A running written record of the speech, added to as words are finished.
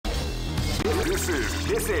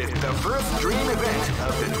This is the first dream event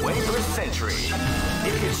of the 21st century.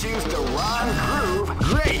 If you choose the wrong groove,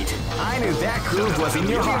 great! I knew that groove was in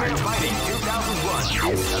your heart. Fighting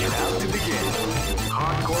 2001 is about to begin.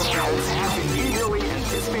 Hardcore fans have been eagerly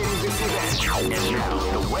anticipating this event, and now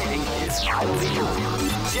the waiting is finally over.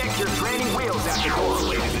 Check your training wheels at the door,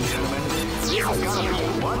 ladies and gentlemen. This is gonna be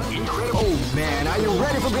one incredible... Oh man, are you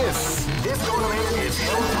ready for this? This tournament is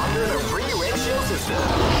held under the free ratio system.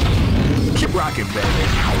 Keep rocking, baby.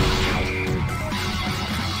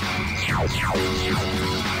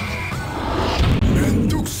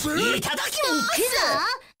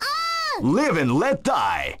 Live and let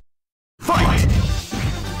die. Fight!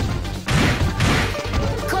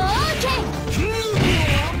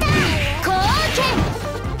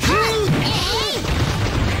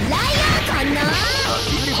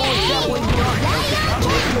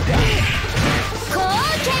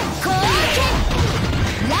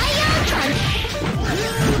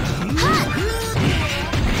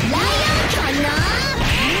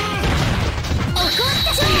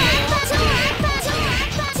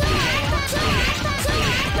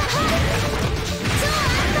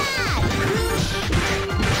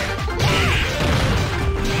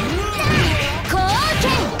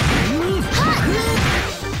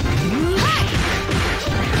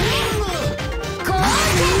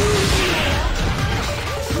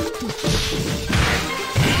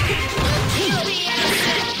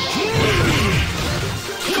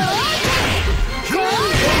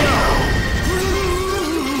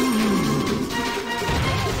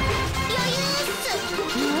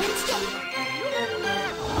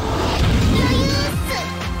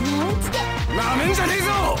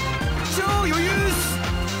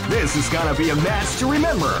 This is gonna be a match to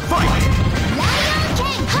remember. Fight!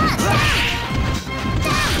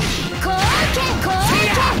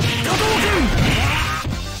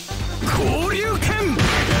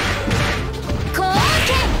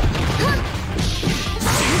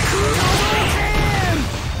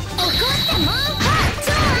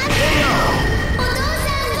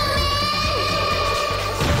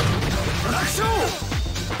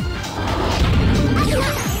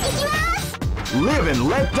 Live and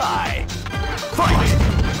let die. Fight!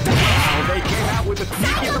 Wow, they came out with a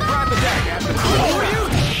sneaky surprise attack at the core.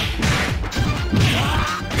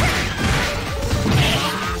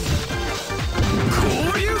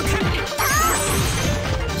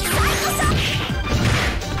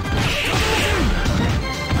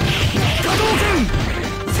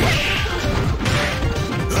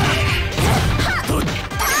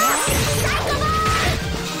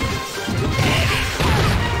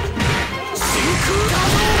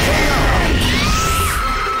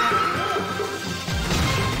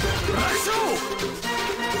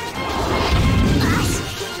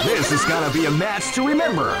 This is gonna be a match to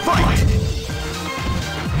remember. Fight!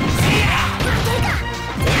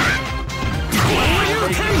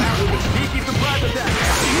 Sneaky surprise attack.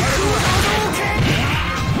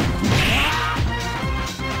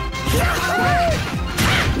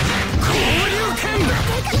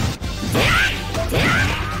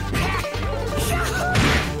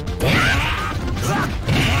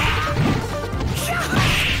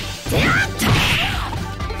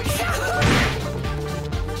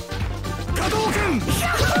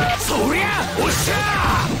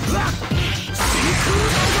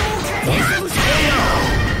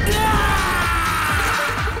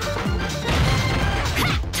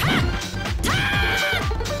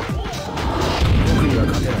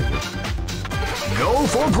 Go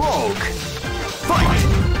for broke. Fight!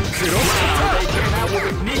 They came out with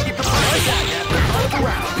a sneaky surprise attack at the first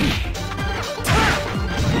round.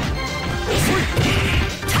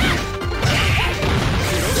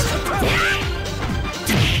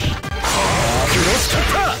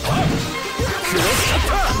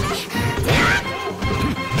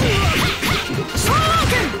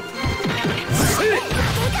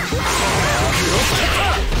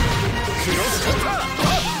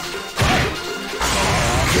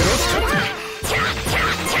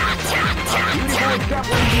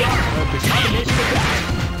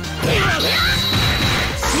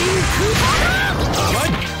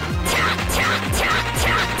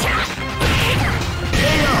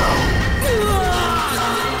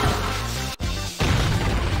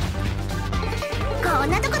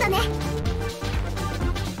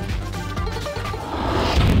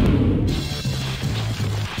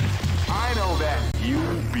 I know that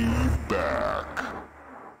you'll be back.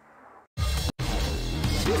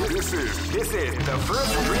 This is the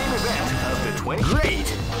first dream event of the 20.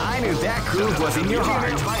 Great! I knew that groove was in your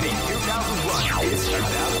heart. Fighting 2001 is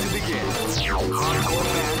about to begin. Hardcore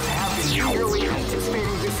fans have been eagerly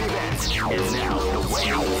anticipating this event, and now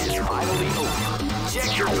finally over.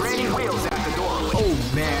 Check your training wheels at the doorway. Oh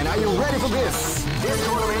man, are you ready for this? This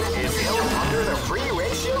tournament is held under the free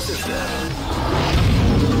ratio system.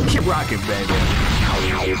 Keep rocking, baby.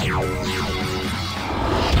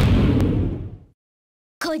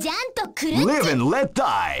 Live and let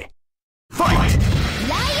die. Fight!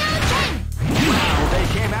 Wow, they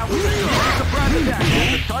came out with a surprise attack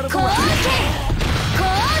at the start of the round.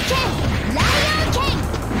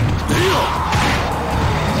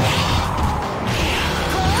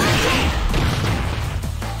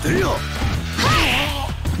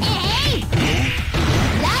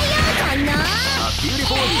 A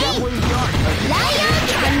beautiful assembly yard.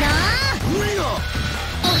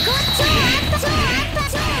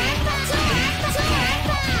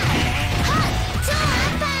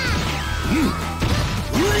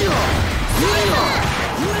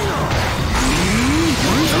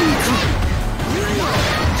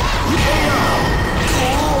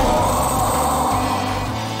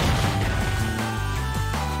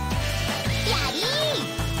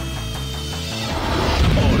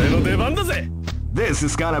 This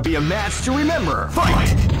is gonna be a match to remember.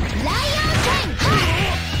 Fight!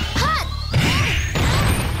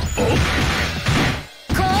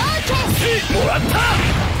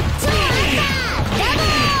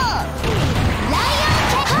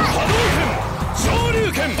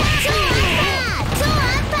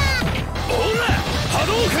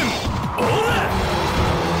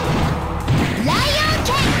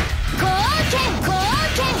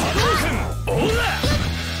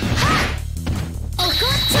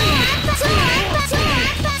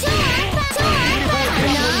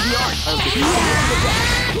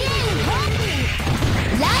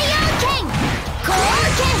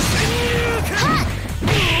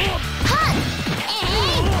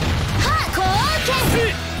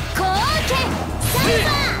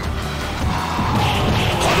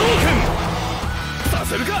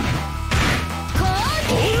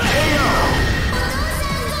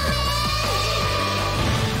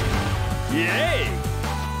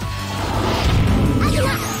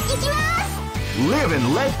 Live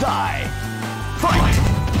and let die. Fight!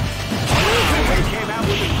 They came out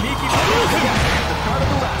with a sneaky Hadouken at the start of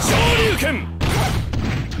the round. Shoryuken!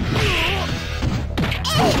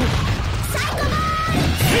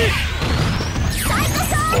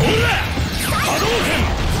 Hadouken!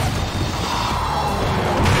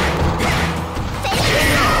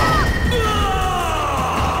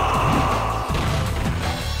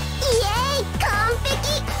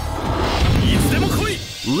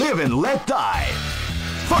 Live and let die.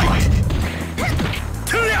 Fight!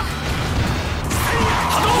 Turia!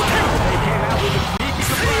 Hadouken! They came out with a sneaky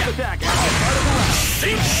surprise attack at the start of the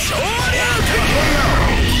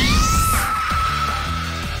round.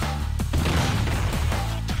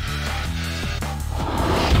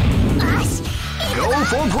 Go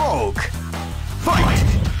for broke. Fight!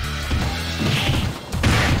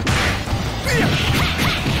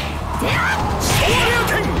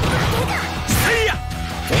 Shoryuken!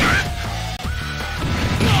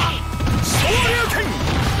 Shoryuken!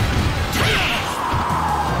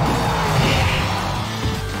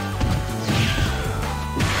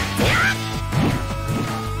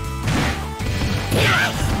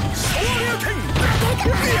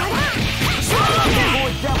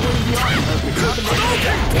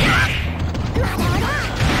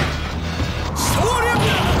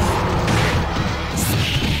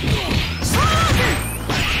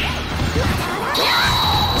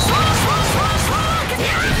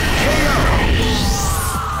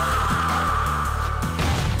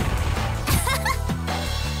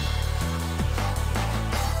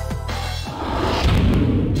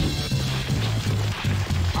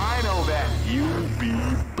 I know that you'll be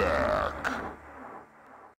back.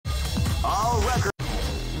 All record.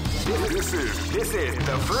 This is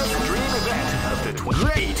the first dream event of the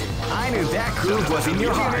Great! I knew that groove was in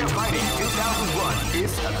your heart. Fighting 2001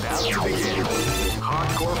 is about to begin.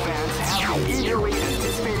 Hardcore fans have been eagerly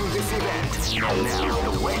anticipating this event, and now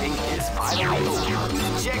the waiting is finally over.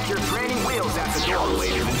 Check your training wheels at the door,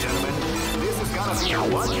 ladies and gentlemen. This is gonna be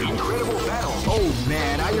one incredible battle. Oh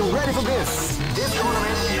man, are you ready for this? This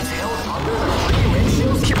tournament is held under the free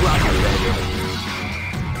ratio. Keep rocking, baby.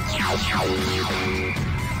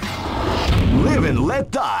 Live and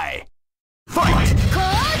let die. Fight!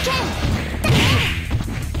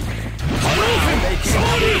 They came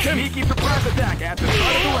out with a sneaky surprise attack at the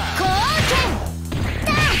start of the round.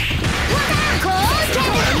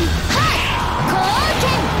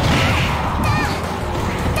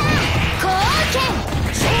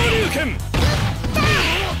 Shoryuken!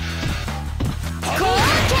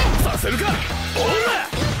 させるか！お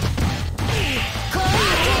ら！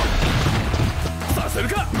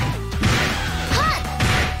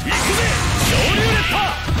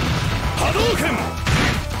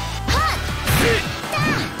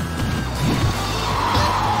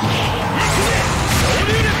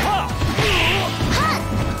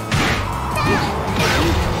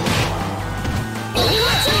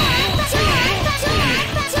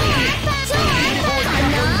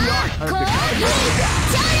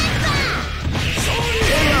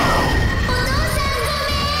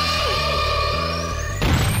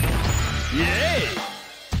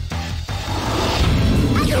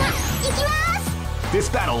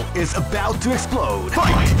 is about to explode.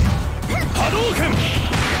 Fight! Hadouken!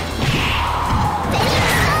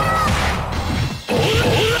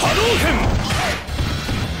 Hadouken!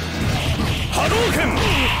 Hadouken!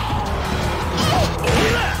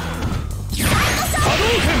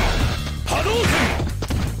 Hadouken! Hadouken!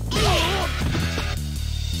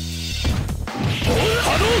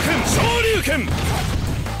 Hadouken! Shoryuken!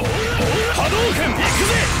 Hadouken! 行く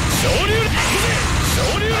ぜ! Shoryuken!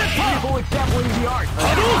 People exampling the art.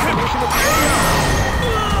 Hadouken!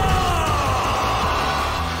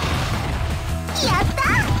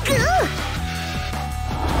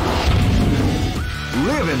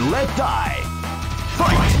 Live and let die.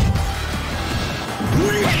 Fight!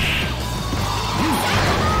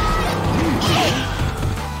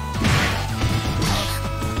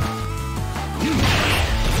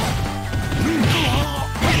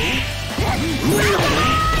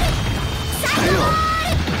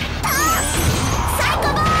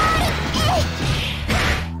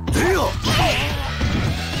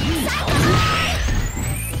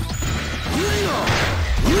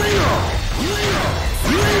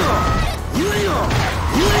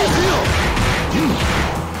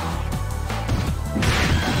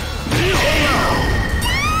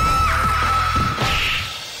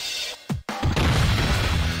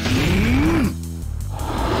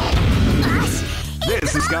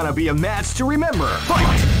 This is gonna be a match to remember.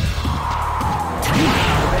 Fight!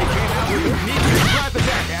 They came out with a neat surprise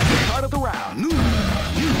attack at the start of the round.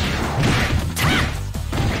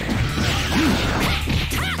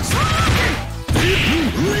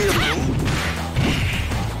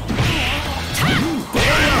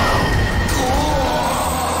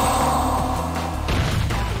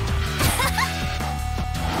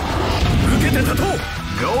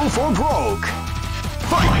 Go for broke.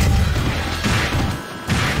 Fight!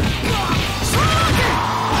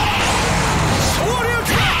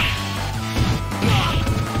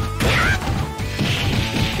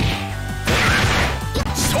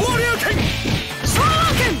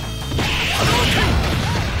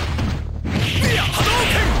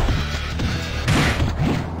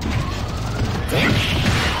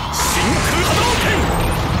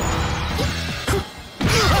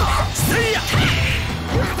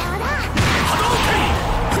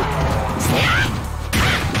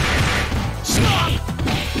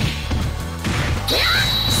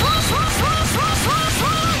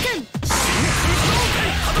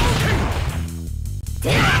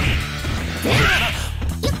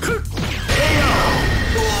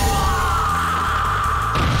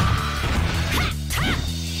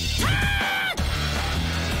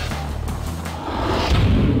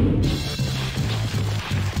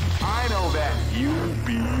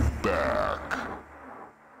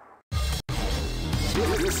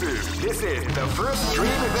 This is the first dream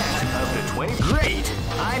event of the 20. Great!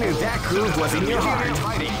 I knew that groove was in your heart.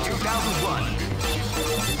 Fighting 2001.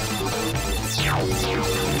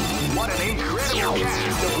 What an incredible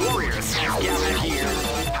cast of warriors has gathered here.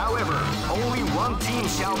 However, only one team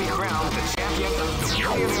shall be crowned the champion of the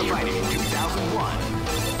Millionaire Fighting 2001.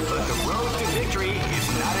 But the road to victory is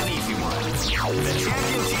not an easy one. The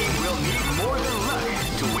champion team will need more than luck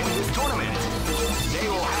to win this tournament. They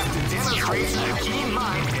will have to demonstrate a keen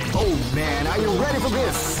mind. Oh man, are you ready for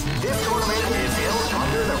this? This tournament is held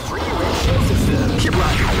under the free ratio system. Keep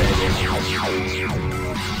rocking, baby.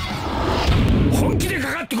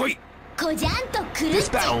 This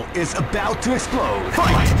battle is about to explode.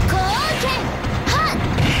 Fight!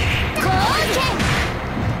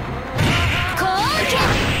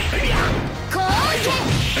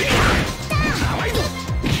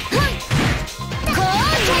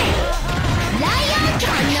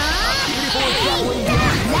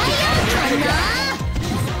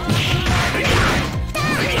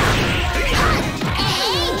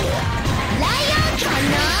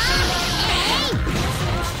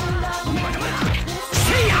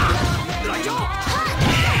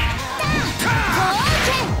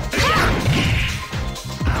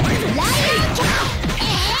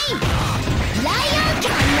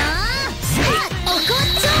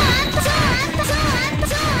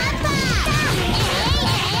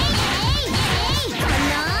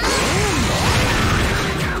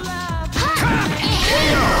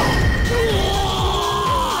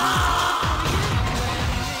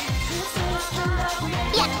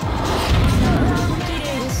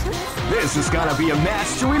 This is gonna be a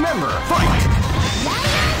match to remember. Fight!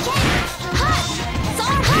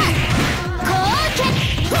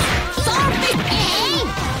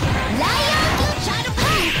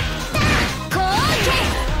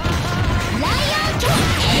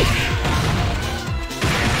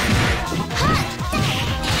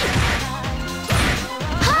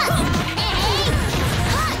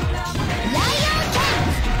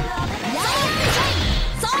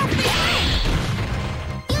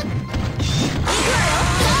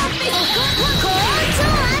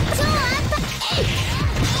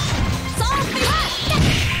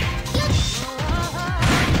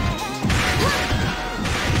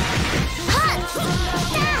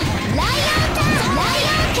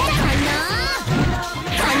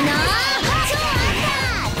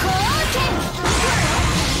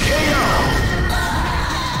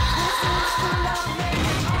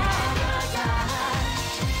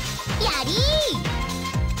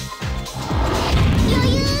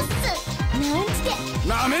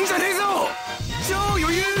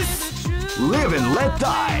 Live and let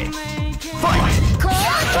die. Fight!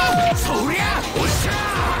 So yeah!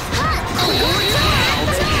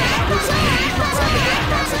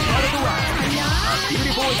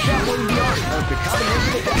 Beautiful example in the art of the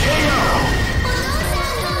combination of the KO.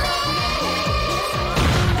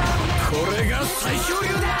 これが最小流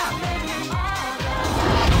だ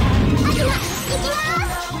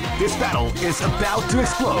This battle is about to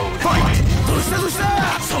explode. Fight! どうしたどうし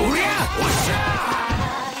たそりゃおっしゃ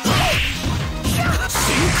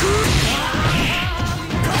真空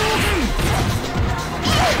波動拳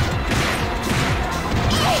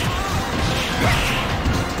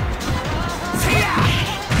せや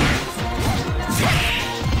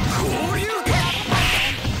交流拳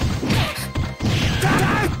だ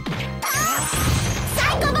サ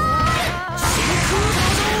イコボー真空波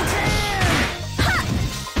動拳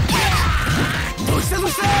どうしたどう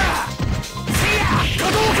したせや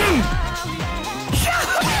波動拳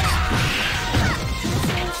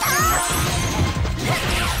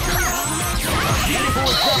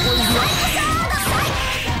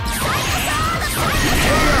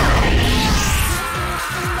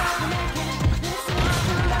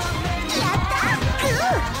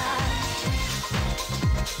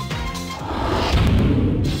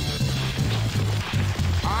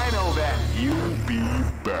I know that you'll be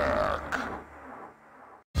back.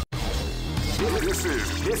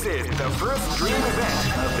 This is the first dream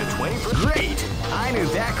event of the 21st. Great! I knew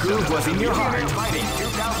that groove was in your heart. Fighting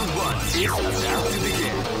 2001 is about to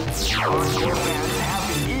begin. Hardcore fans have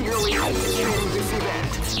been eagerly anticipating this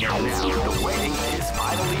event. Now the waiting is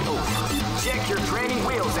finally over. Check your training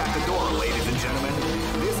wheels at the door, ladies and gentlemen.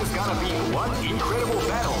 This is gonna be one incredible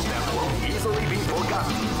battle that won't easily be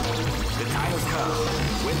forgotten. The time has come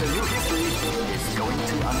when the new history is going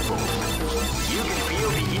to unfold. You can feel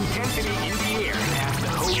the intensity in the air as the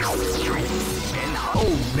host screams. And oh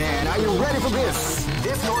man, are you ready for this?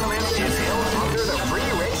 This tournament is held under the free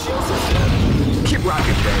ratio system. Keep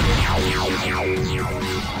rocking, baby.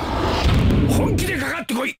 本気でかかっ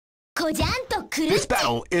てこい こじゃんとくる This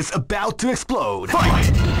battle is about to explode. Fight!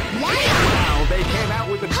 ライ Now they came out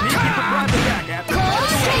with a sneaky surprise attack after オン公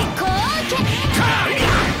式公決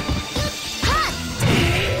はっ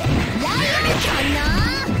ライオンかな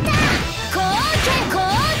公決公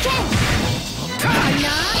決かな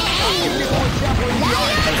ライオン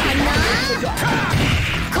かな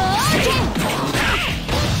公決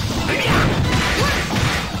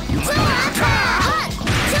超アッパーはっ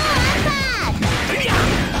超アッパー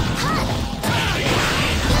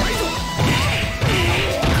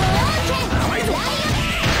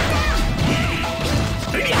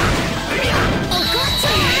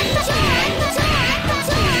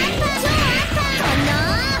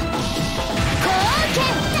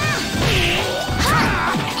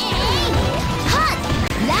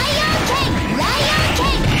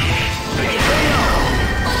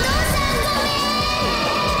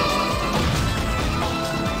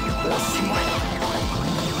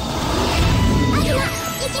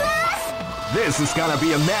This is gonna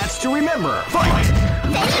be a match to remember. Fight!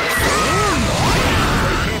 They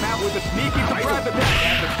came out with a sneaky surprise attack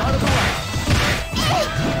at the start of the round.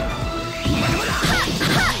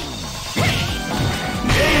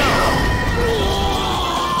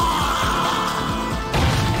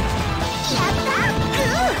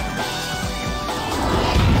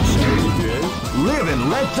 Live and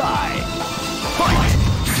let die. Fight!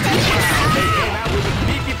 They came out with a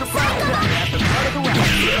sneaky surprise attack at the start of the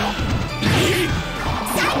round.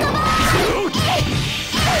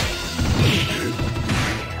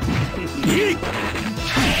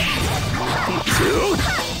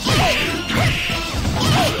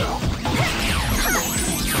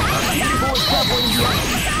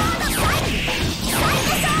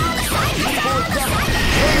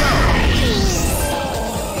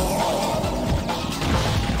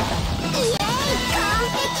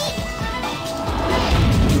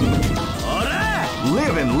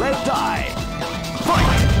 Live and let die.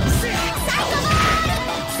 Fight!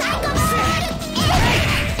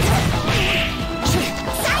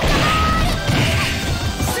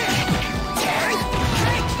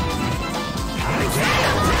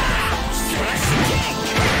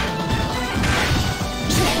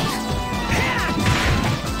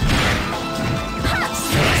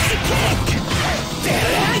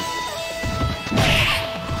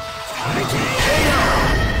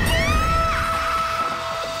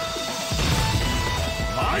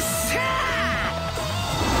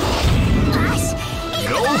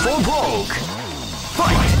 Go for broke.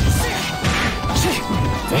 Fight!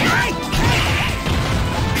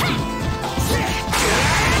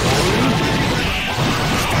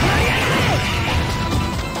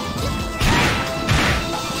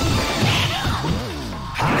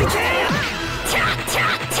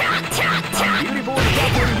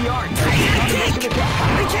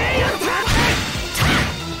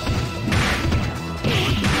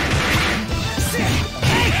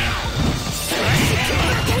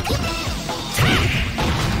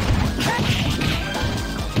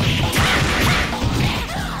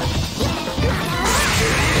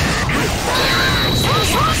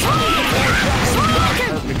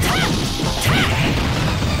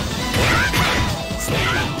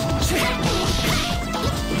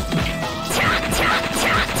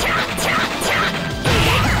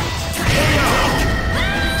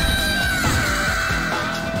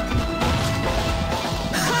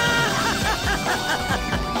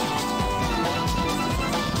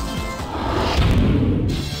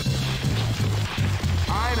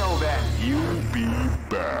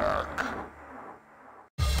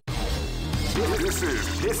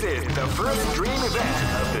 This is the first dream event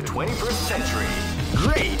of the 21st century.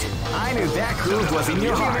 Great! I knew that groove was in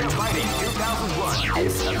your heart. Fighting 2001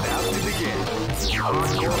 is about to begin.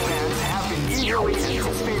 Hardcore fans have been eagerly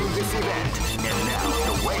anticipating this event, and now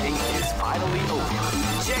the waiting is finally over.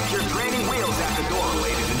 Check your training wheels at the door,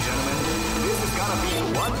 ladies and gentlemen. This is gonna be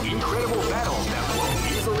one incredible battle that won't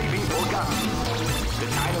easily be forgotten. The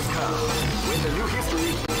time has come when the new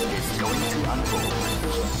history is going to unfold.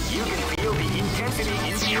 You can feel the intensity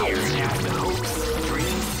in the air as the hopes,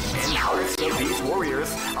 dreams, and hearts of these warriors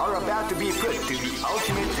are about to be put to the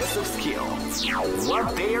ultimate test of skill.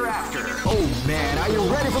 What they are after. Oh man, are you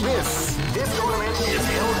ready for this? This tournament is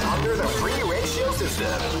held under the free ratio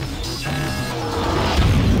system.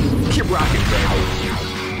 Keep rocking, baby.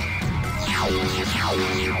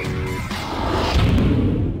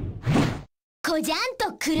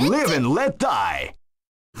 Live and let die.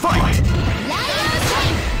 Fight!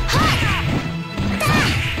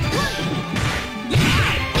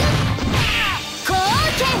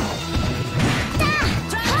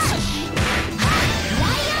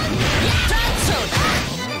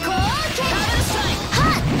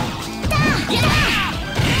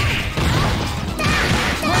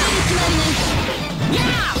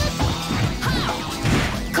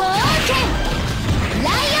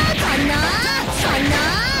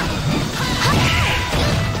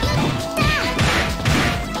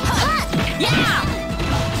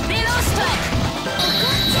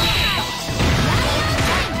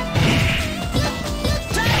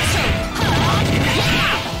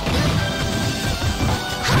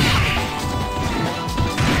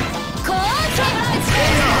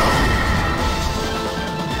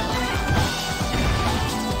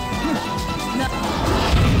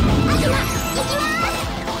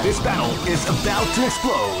 This battle is about to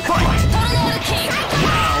explode. Fight!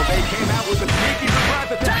 Wow, they came out with a sneaky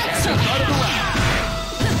surprise attack at the start of the round.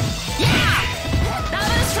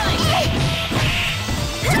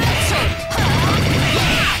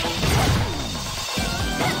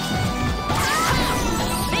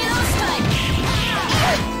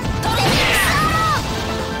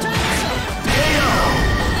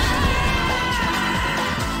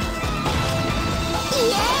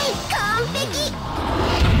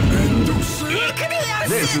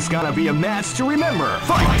 This is gonna be a match to remember.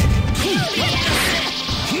 Fight!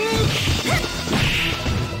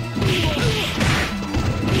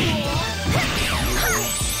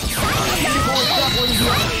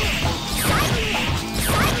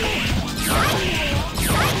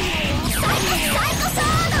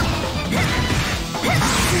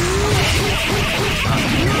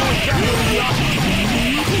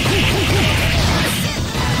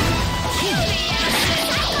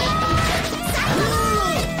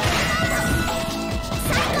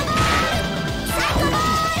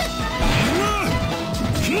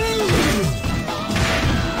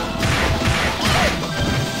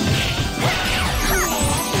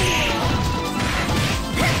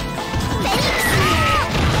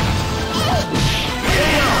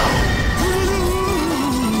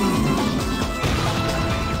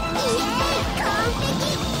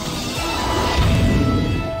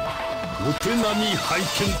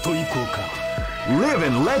 Live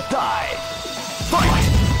and let die. Fight!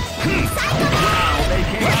 Wow, they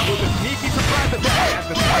came out with a sneaky surprise attack at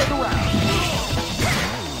the start of the round.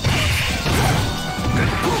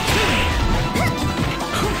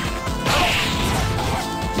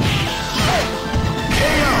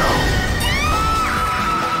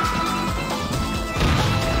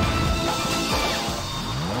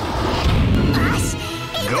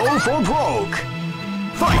 KO! Go for broke.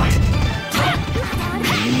 Fight!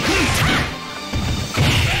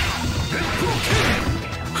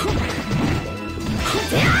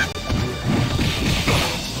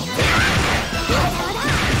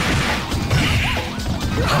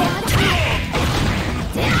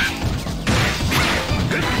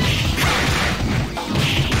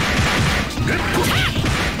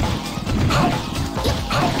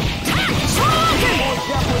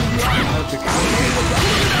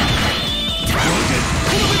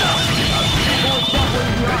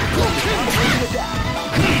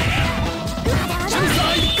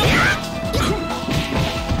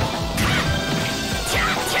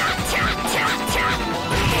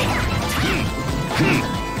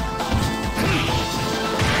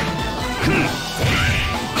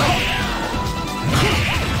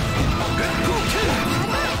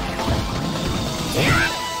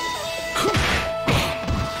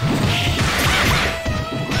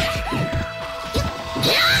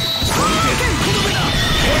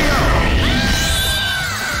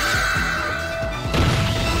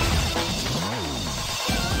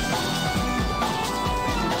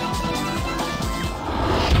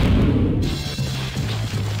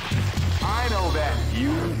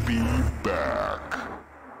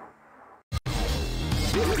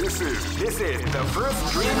 This is the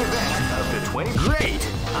first dream event of the 20. Great!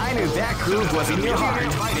 I knew that groove was in your heart.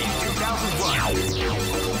 Fighting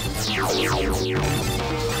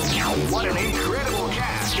 2001. What an incredible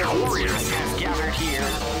cast of warriors has gathered here.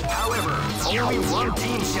 However, only one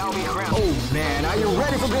team shall be crowned. Oh man, are you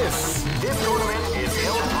ready for this? This tournament is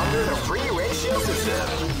held under the free ratio system.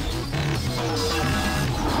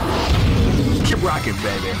 Keep rocking,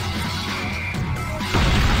 baby.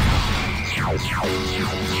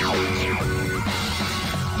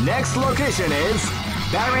 Next location is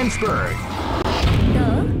Barentsburg.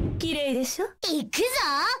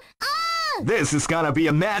 This is gonna be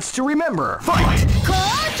a match to remember. Fight!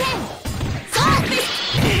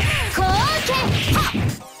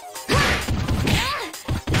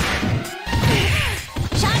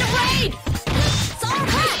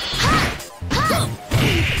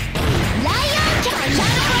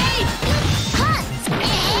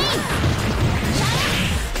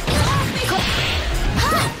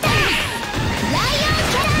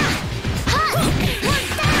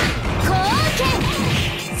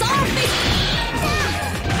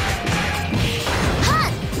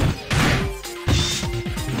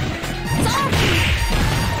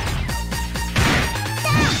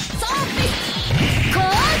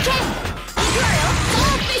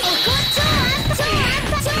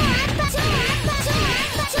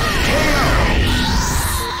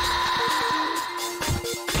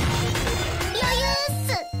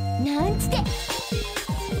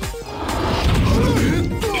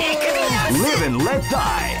 Live and let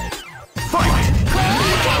die. Fight!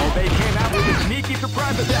 Well, they came out with a sneaky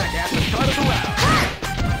surprise attack at the start of the round.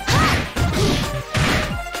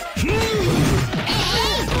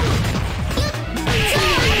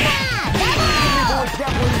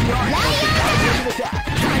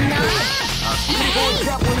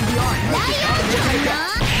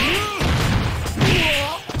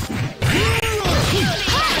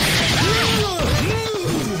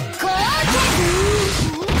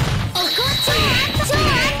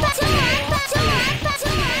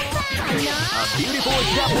 Beautiful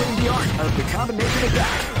example in the art of the combination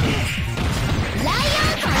attack.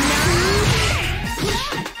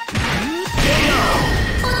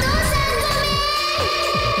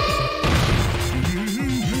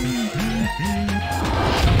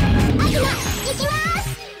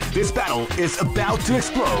 This battle is about to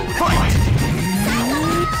explode. Fight!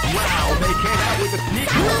 Wow, they came out with a sneaky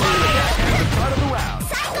attack at the start of the round.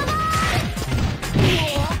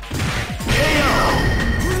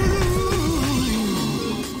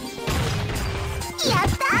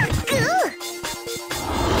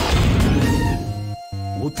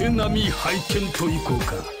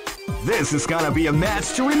 This is gonna be a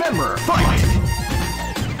match to remember. Fight!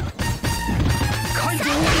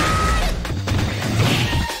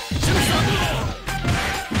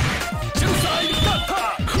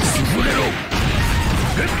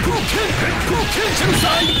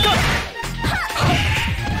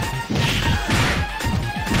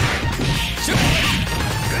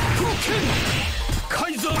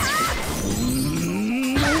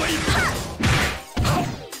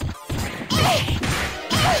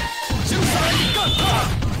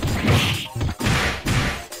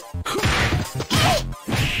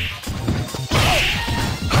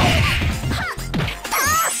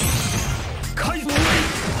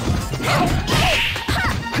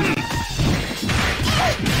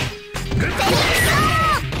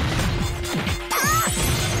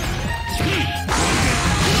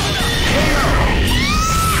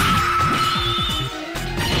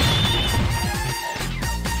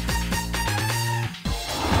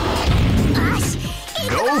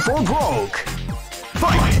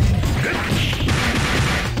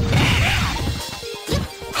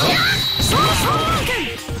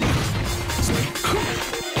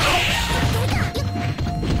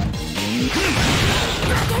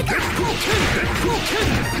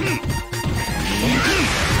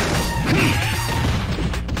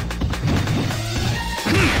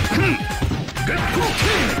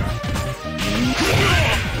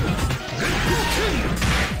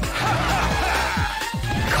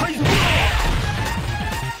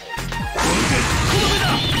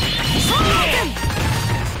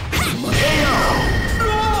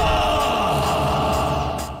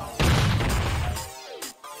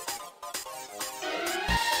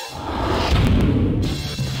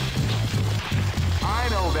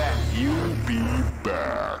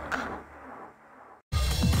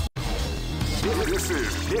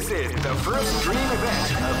 This is the first dream event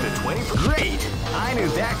of the 20th. Great! I knew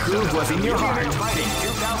that groove was in your heart. Fighting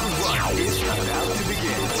 2001 is about to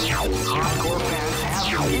begin. Hardcore fans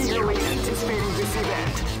have been eagerly anticipating this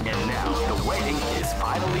event, and now the waiting is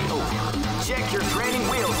finally over. Check your training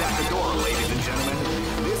wheels at the door, ladies and gentlemen.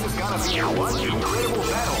 This is gonna be one incredible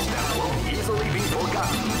battle that won't easily be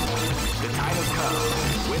forgotten. The time has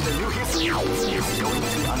come when the new history is going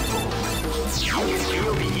to unfold. You can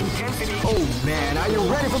feel the intensity. Oh man, are you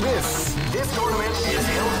ready for this? This tournament is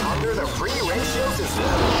held under the free ratio system.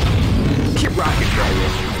 Keep rocking, baby.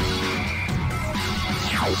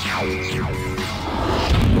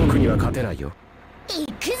 僕には勝てないよ。行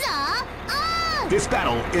くぞ。This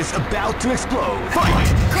battle is about to explode. Fight!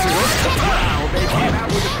 Wow, they came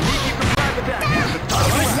out with a sneaky surprise attack at the top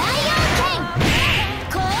of the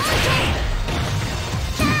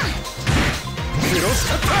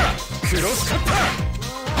Cross cutter! Cross cutter!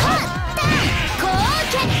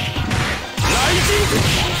 Rising!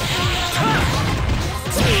 Cross cutter!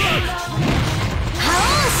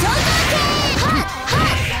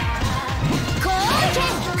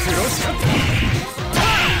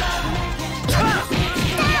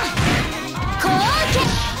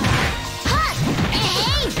 Cross cutter!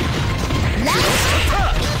 Cross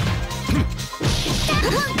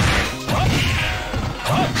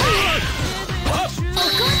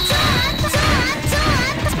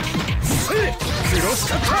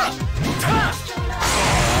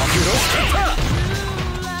cutter!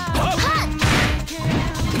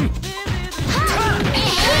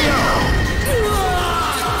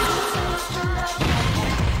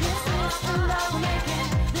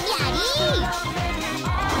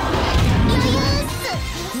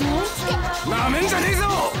 なめんじゃねえぞ。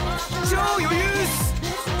超余裕っす。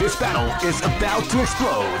This battle is about to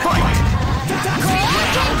explode. Fight!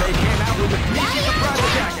 They came out with a sneaky surprise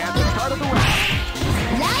attack at the start of the round.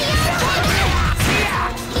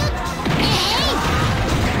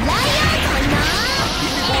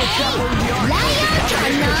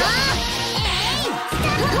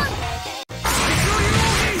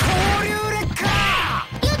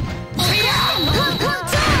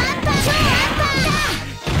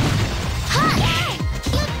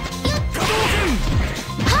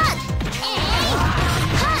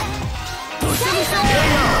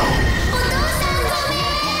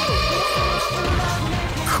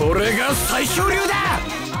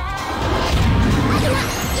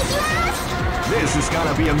 This is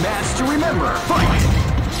gonna be a match to remember. Fight!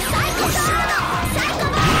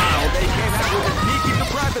 Wow, they came out with a sneaky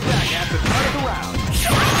surprise attack at the start of the round.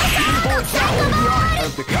 People follow the art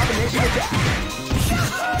of the combination attack.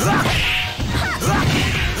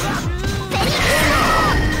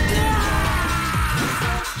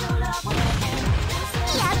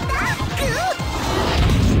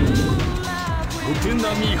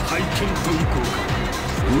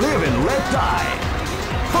 Live and let die.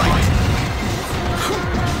 Fight!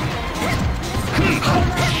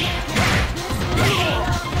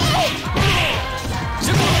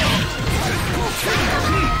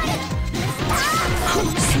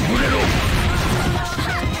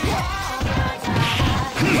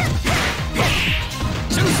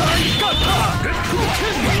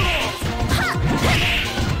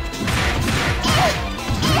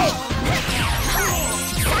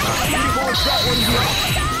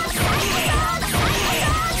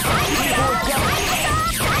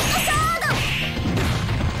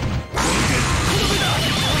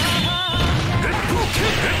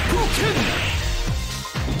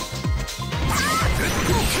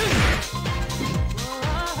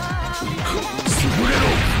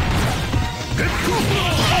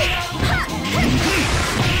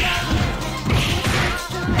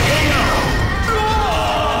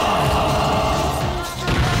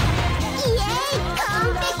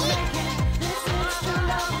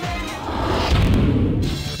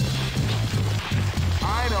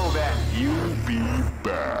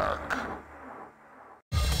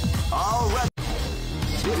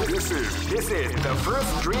 This is the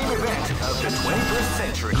first dream event of the 21st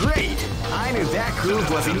century. Great! I knew that groove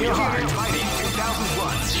was in your heart. Fighting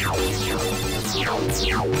 2001.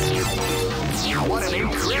 What an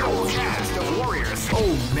incredible cast of warriors.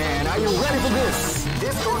 Oh man, are you ready for this?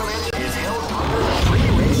 This tournament is held under the free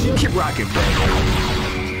ratio. Keep rocking, baby.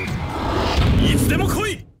 いつでも来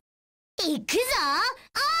い! 行くぞ!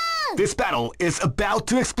 This battle is about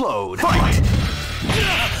to explode. Fight!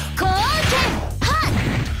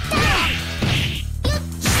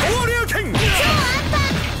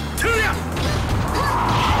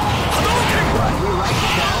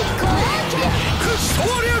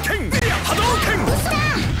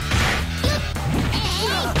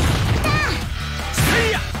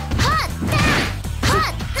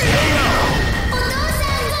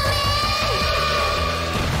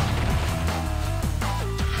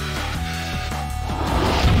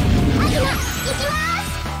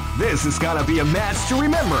 This is gonna be a match to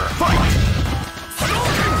remember. Fight!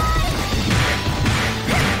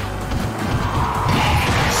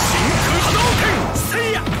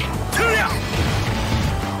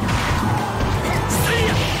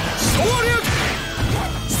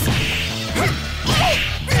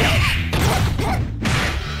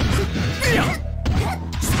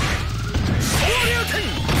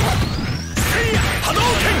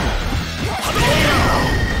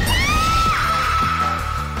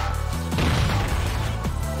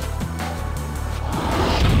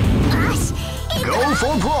 Go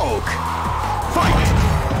for broke! Fight!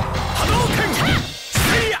 Hadouken!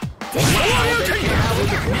 See ya! Hadouken!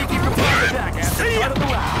 See ya!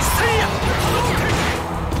 See ya! Hadouken!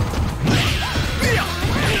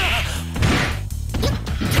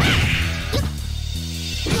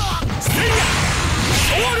 See ya!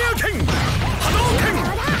 Shoryuken! Hadouken!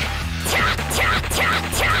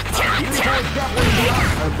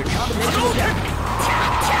 Hadouken!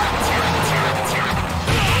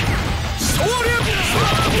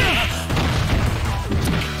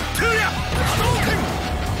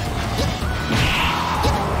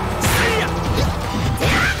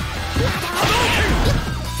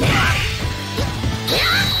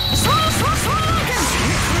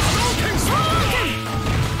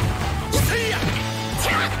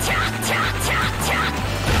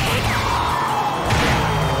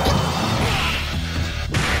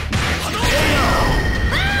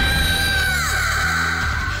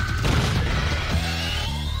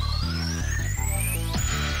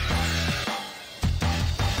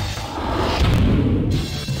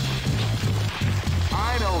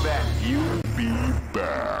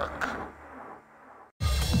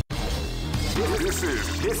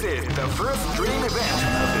 This is the first dream event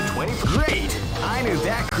of the 20th. Great! I knew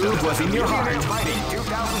that groove was in your heart. Fighting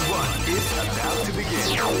 2001 is about to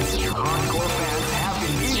begin. Hardcore fans have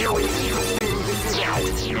been eagerly anticipating this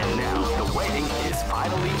event, and now the waiting is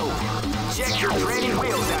finally over. Check your training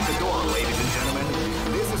wheels at the door, ladies and gentlemen.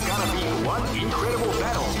 This is gonna be one incredible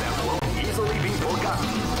battle that won't easily be forgotten.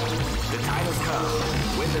 The time has come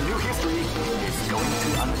when the new history is going to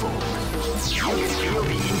unfold. You can feel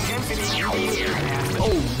the intensity in the air as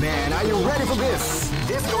oh man, are you ready for this?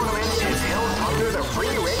 This tournament is held under the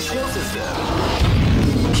free ratio system.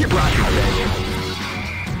 Keep rocking, baby.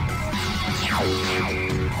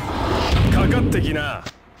 かかってきな。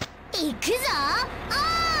行くぞ。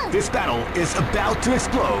This battle is about to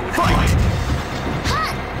explode. Fight!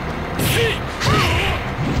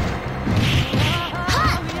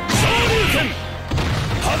 Shoryuken!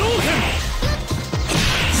 Hadouken!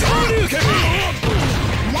 Shoryuken!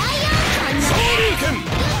 Shoryuken!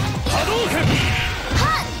 Hadouken!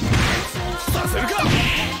 させるか!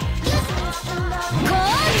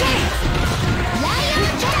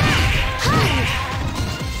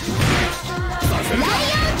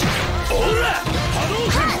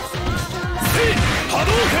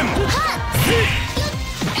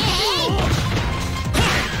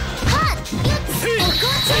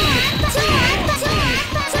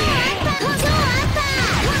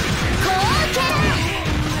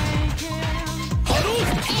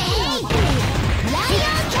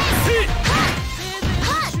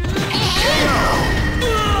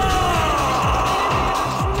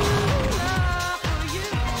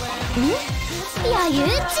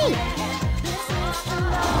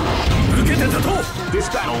 This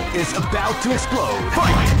battle is about to explode.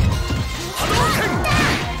 Fight! Hadouken!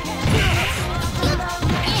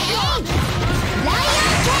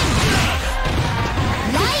 Lion King!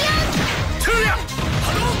 Lion!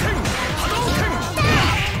 Hadouken! Hadouken!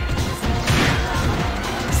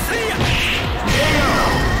 See ya!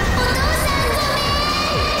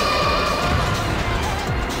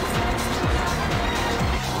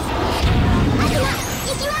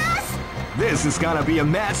 This is gonna be a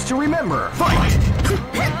match to remember. Fight!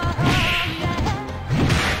 Hadouken!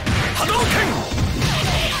 Hadouken!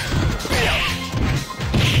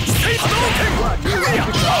 Take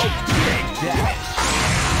that!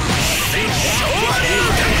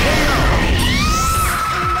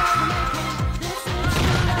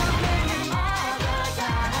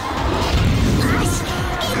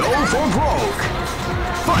 Go for broke!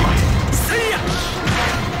 Fight! See ya!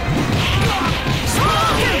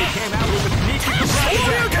 Came out with a sneaky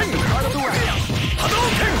Hadouken!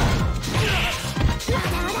 Hadouken!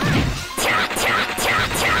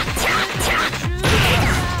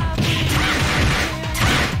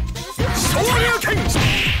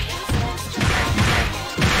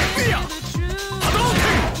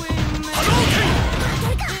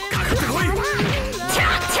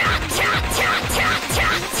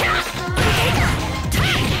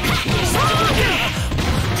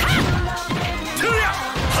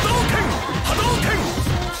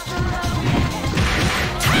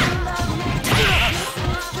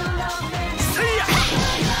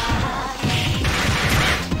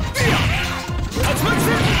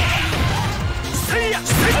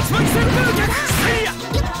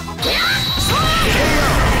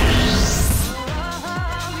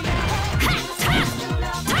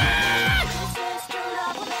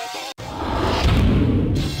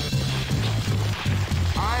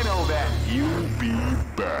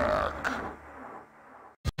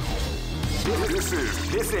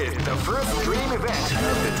 This is the first dream event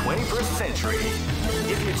of the 21st century.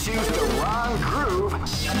 If you choose the wrong groove,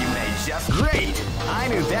 you may just... Great! I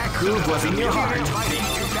knew that groove was in your heart. Fighting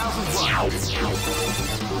 2001.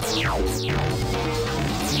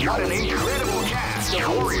 What an incredible cast of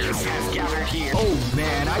warriors has gathered here. Oh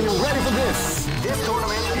man, are you ready for this? This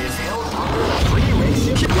tournament is held under the free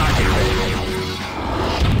ratio. Keep rocking.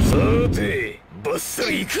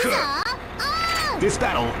 This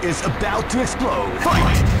battle is about to explode.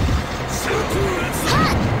 Fight!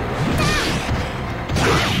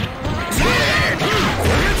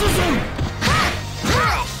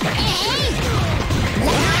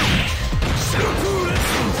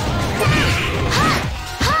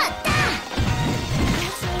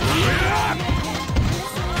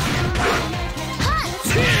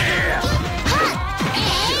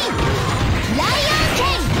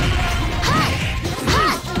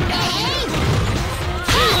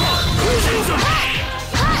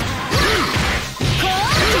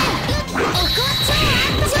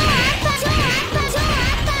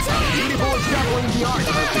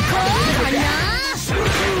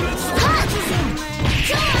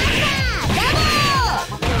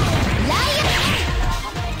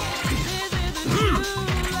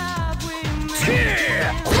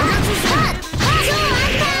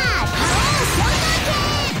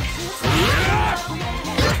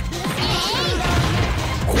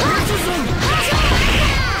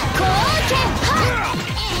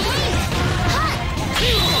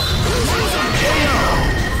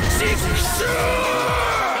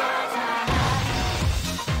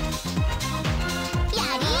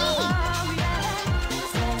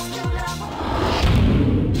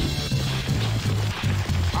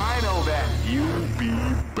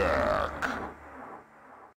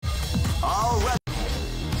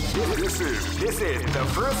 This is the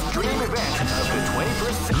first dream event of the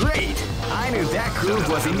 21st century. Great! I knew that groove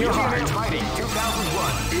was in your heart. Fighting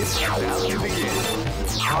 2001 is about to begin.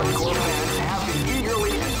 Hardcore fans have been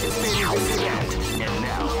eagerly anticipating this event, and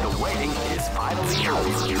now the waiting is finally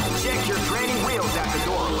over. Check your training wheels at the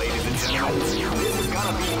door, ladies and gentlemen. This is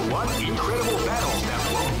gonna be one incredible battle that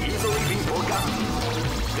won't easily be forgotten.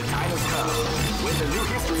 The time has come when the new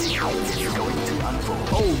history is going to unfold.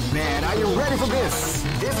 Oh man, are you ready for this?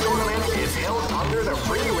 This tournament is held under the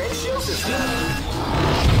free ratio system.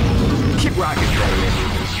 Keep rocking, baby.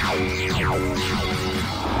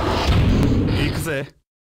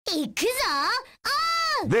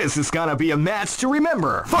 This is gonna be a match to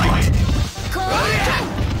remember. Fight! You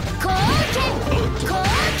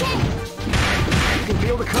can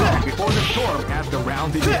feel the calm before the storm as the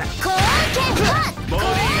round begins.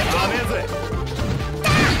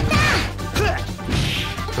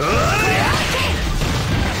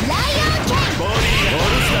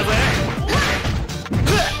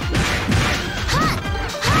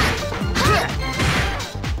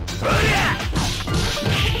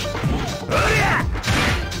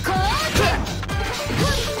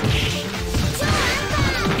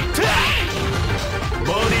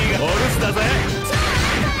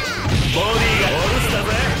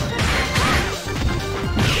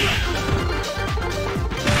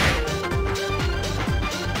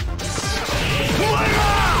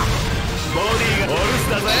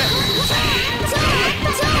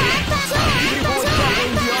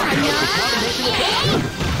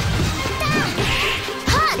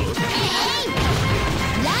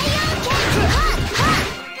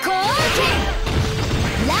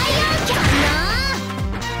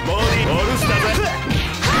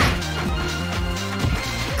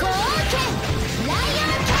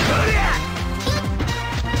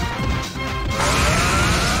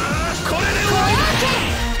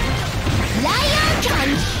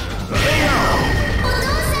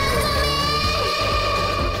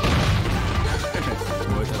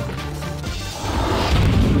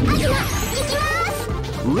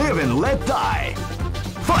 Live and let die.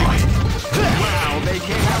 Fight! Wow, they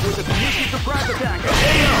came out with a sneaky surprise attack.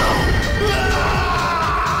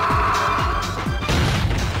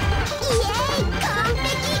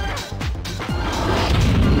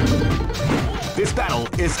 This battle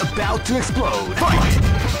is about to explode. Fight!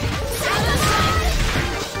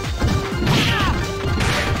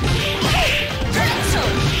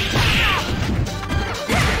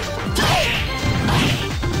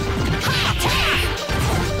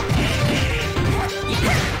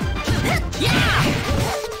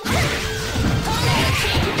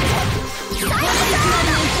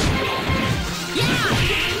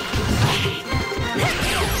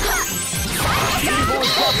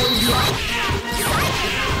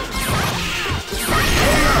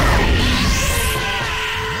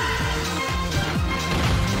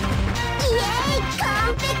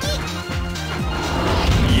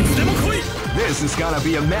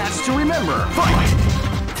 gonna be a match to remember. Fight!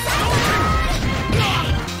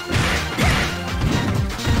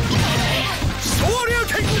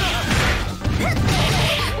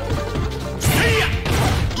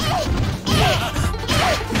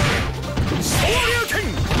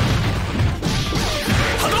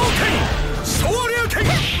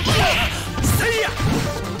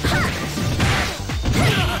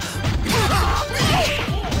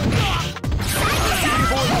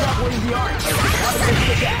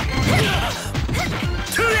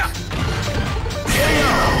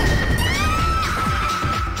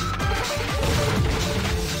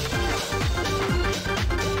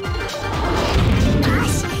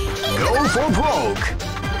 Go for broke!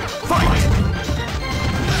 Fight!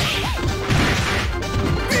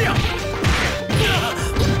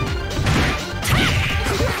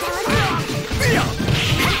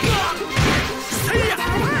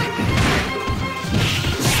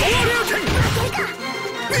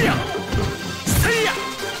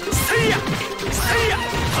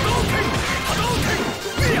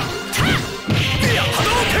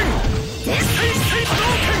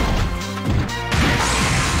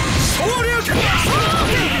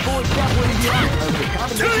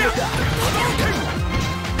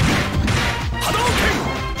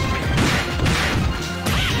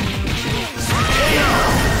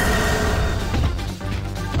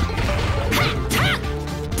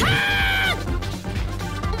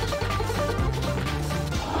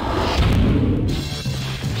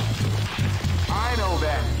 I know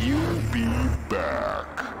that you'll be back.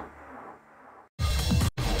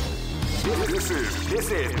 This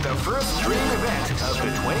is the first dream event of the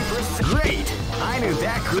 21st century. Great! I knew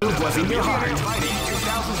that groove was in your heart. Fighting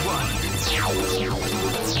 2001.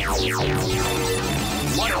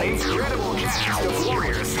 What an incredible cast of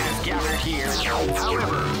warriors has gathered here.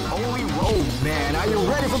 However, only one. Oh man, are you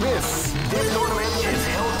ready for this? This tournament is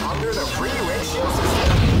held under the free ratio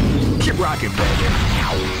system. Keep rocking, baby.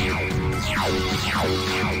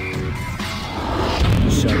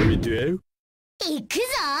 Shall we do?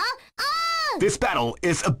 This battle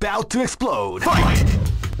is about to explode. Fight!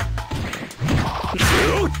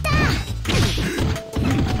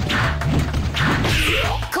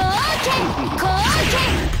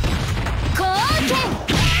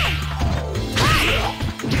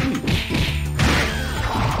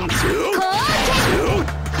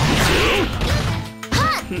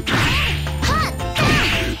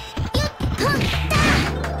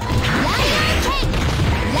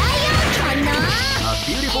 A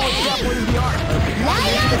beautiful example in the art of the combination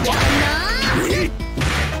attack.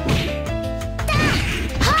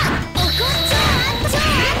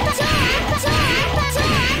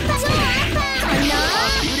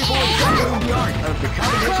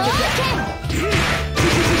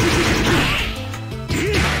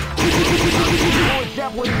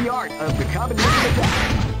 Example in the art of the combination attack.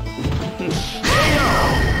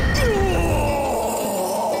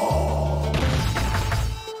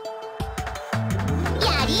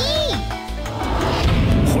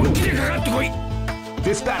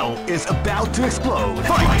 This battle is about to explode.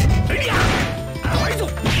 Fight!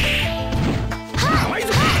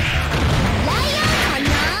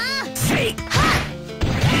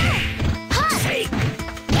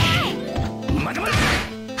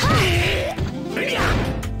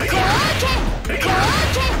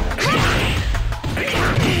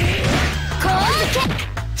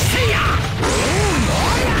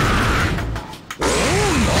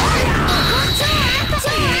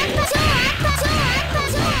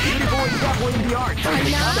 Beautiful example in the art of the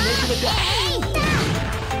combination attack.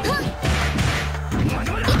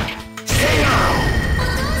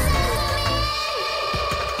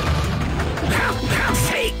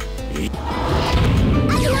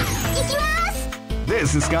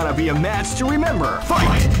 This is gonna be a match to remember.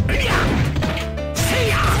 Fight!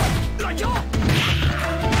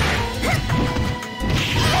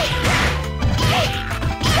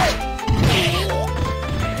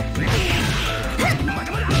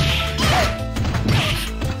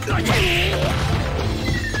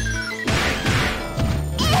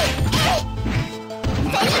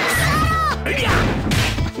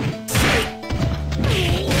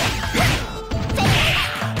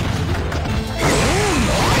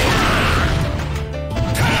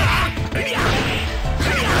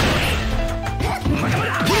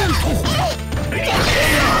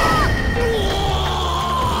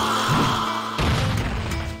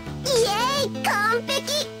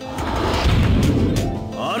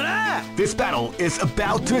 This battle is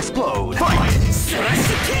about to explode. Fight!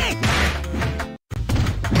 Slash kick!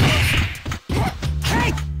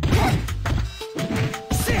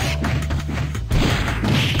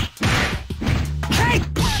 Hey!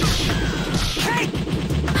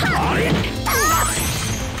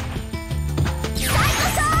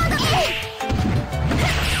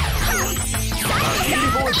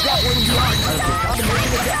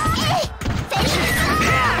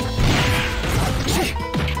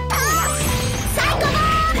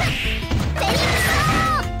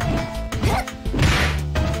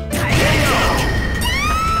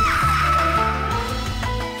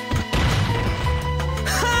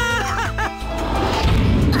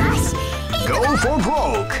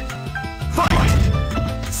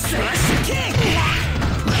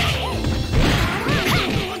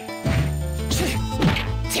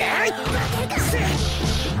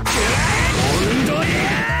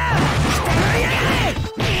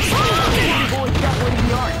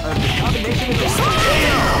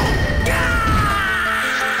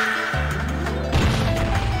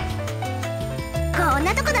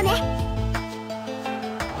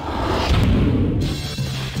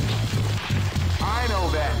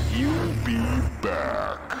 be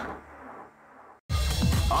back.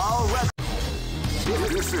 All right.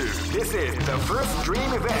 This is the first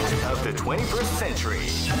dream event of the 21st century.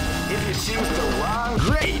 If you choose the wrong,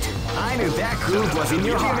 great! I knew that groove was in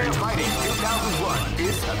your heart. Fighting 2001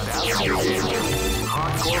 is about to begin.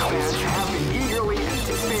 Hardcore fans have been eagerly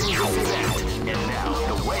anticipating this event, and now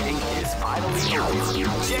the waiting is finally over.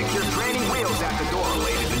 Check your training wheels at the door,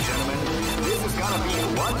 ladies and gentlemen. This is gonna be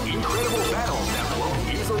one incredible battle that won't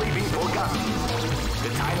easily be forgotten. The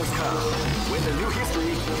time has come when the new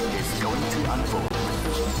history is going to unfold.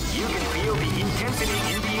 You can feel the intensity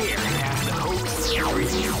in the air as the hopes,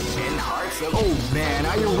 dreams, and hearts of... Oh man,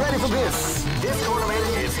 are you ready for this? This tournament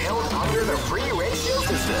is held under the free ratio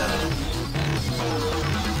system.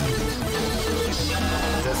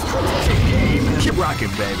 The strategic game... Keep rocking,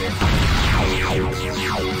 baby.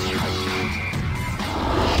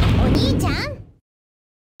 お兄ちゃん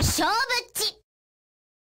勝負っち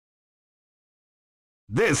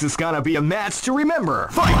This is gonna be a match to remember.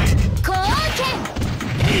 Fight! 貢献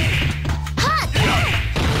はっはっ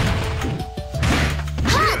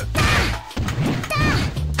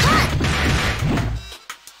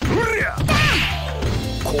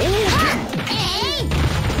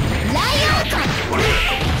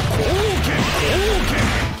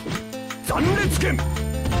残烈剣う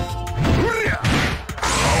りゃ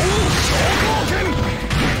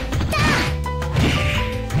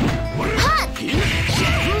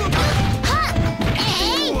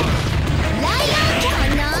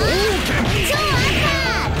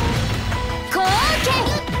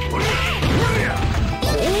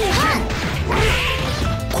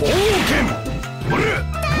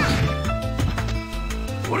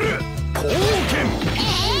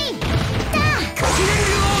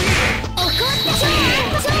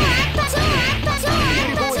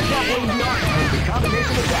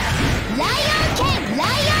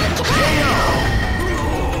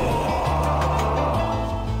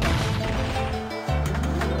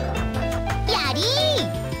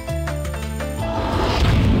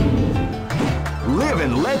Live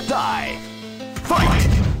and let die.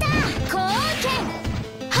 Fight!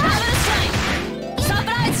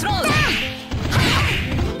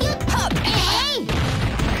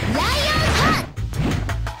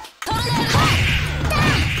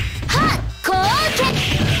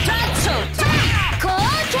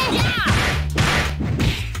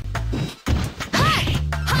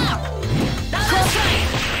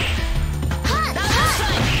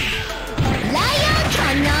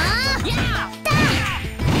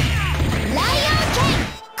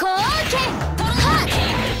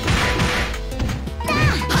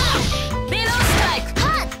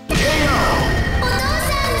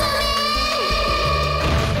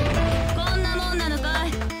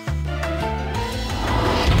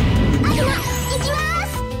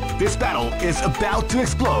 This battle is about to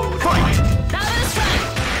explode. Fight! Double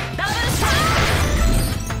strike! Double strike!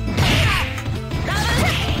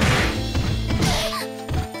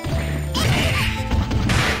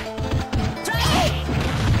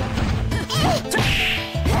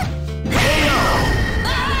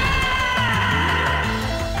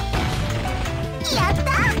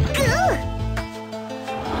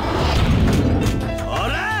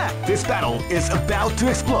 This battle is about to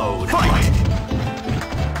explode. Fight!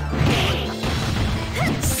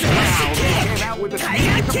 Now they came out with a sneak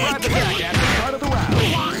surprise attack at the start of the round.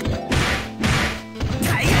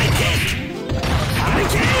 Tiger kick!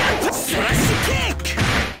 Hurricane! Slash kick!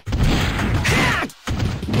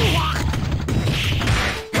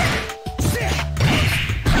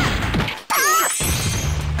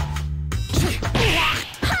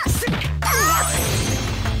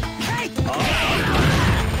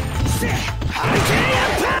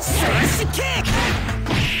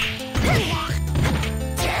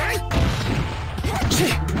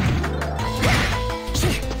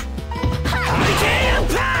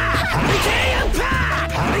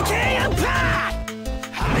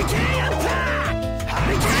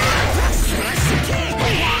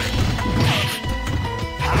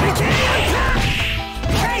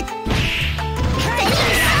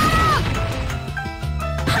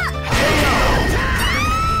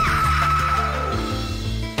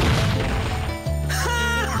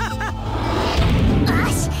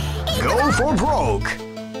 Go for broke.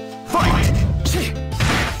 Fight!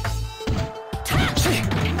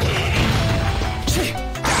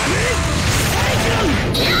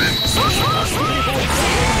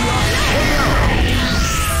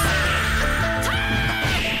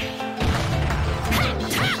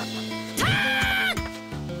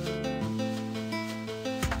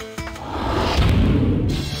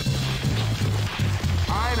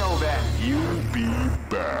 I know that you'll be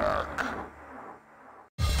back.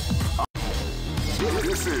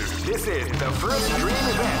 This is the first dream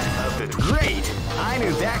event of the Great! I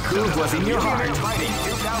knew that groove was in your heart. Fighting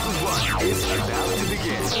 2001 is about to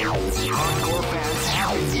begin. Hardcore fans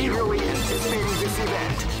have been eagerly anticipating this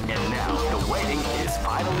event, and now the waiting is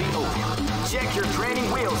finally over. Check your training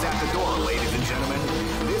wheels at the door, ladies and gentlemen.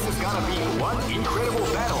 This is gonna be one incredible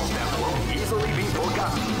battle that won't easily be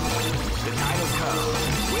forgotten. The time has come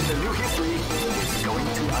when the new history is going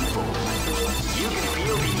to unfold. You can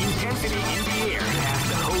feel the intensity in the air as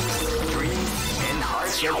the hopes, dreams, and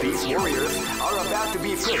hearts of these warriors are about to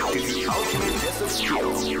be put to the ultimate test of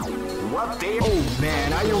skill. What they... Oh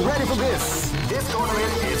man, are you ready for this? This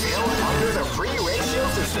tournament is held under the free ratio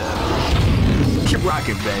system. Keep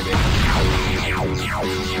rocking, baby.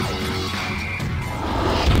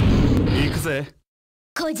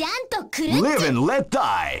 Live and let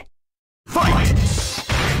die. Fight!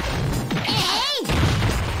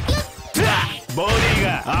 ボディ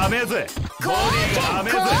が雨ぜ。ボディが雨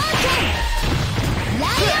ぜ。ボ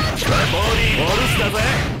ディボルスだぜ。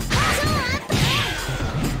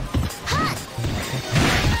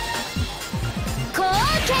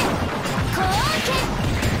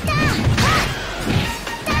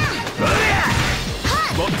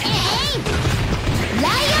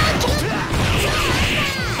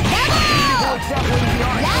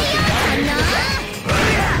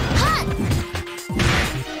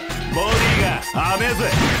ボディが雨ぜ。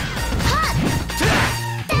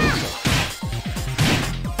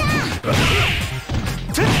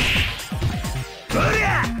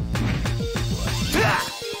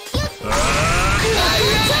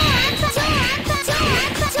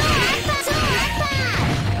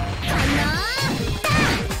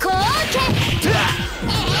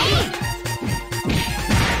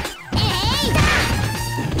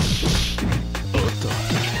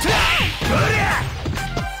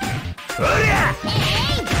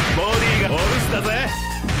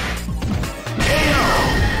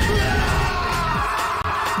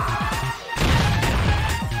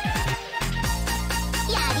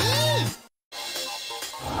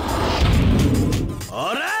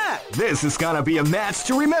This is gonna be a match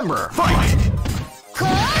to remember. Fight!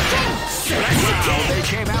 Wow, they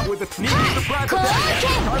came out with a sneaky surprise attack at the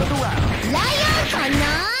start of the round.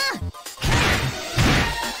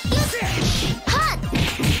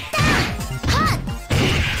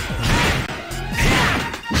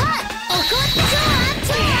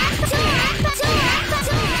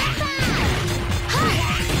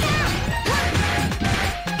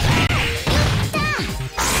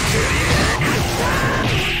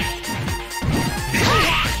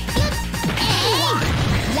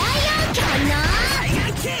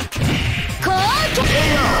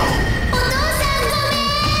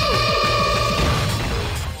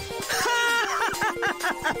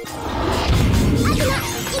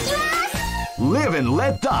 Live and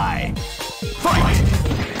let die. Fight!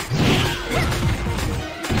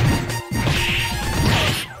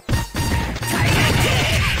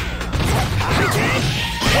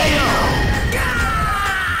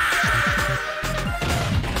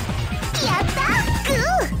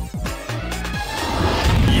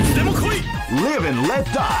 Live and let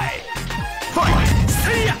die. Fight!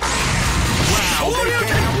 Wow, they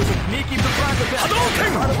came out with a sneaky surprise attack at the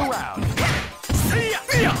start of the round.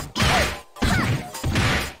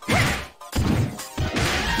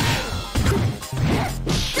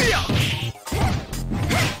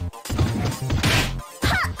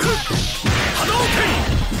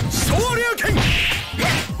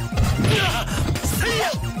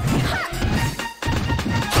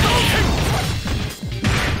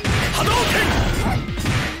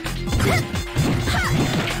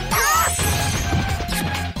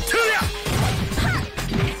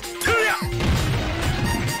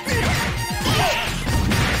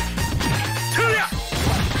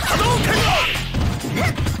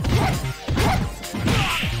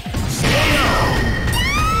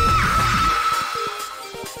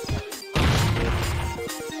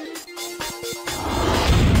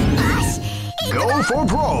 Go for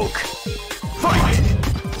broke. Fight!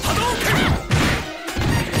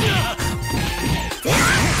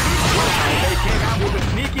 They came out with a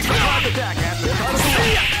sneaky surprise attack at the start of the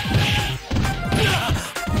round.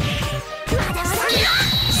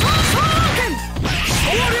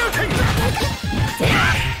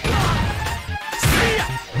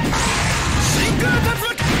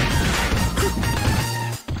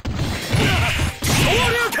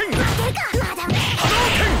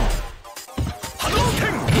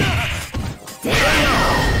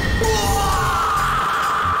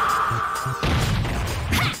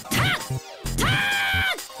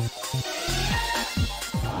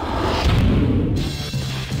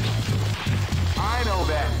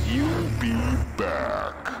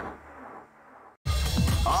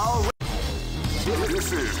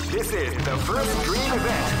 This is the first dream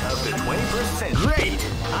event of the 21st century. Great!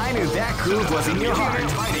 I knew that groove was in your heart.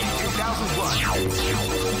 Fighting 2001.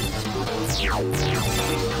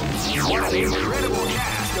 What an incredible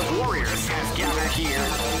cast of warriors has gathered here.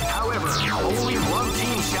 However, only one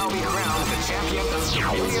team shall be crowned the champion of the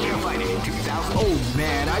Millionaire Fighting 2000. Oh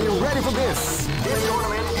man, are you ready for this? This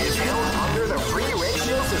tournament is held under the free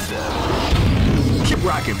ratio system. Keep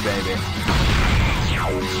rocking, baby.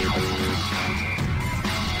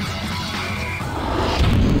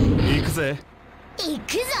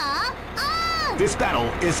 This battle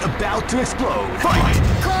is about to explode. Fight!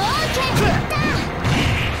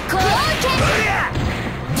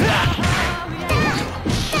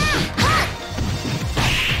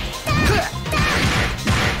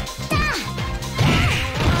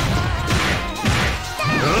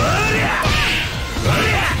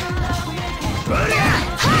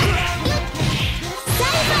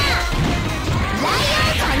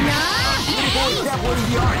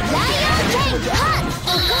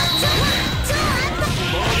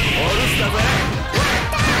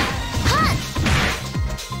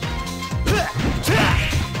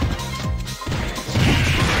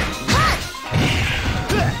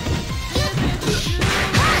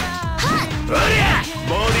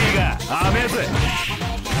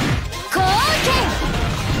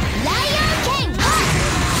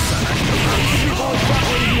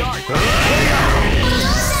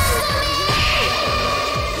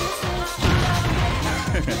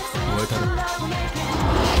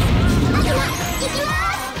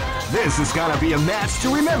 This is gonna be a match to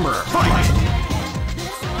remember. Fight!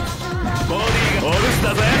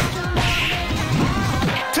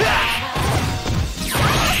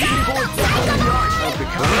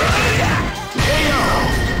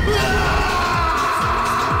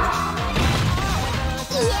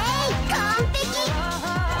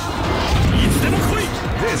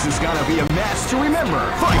 This is gonna be a match to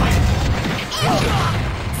remember. Fight!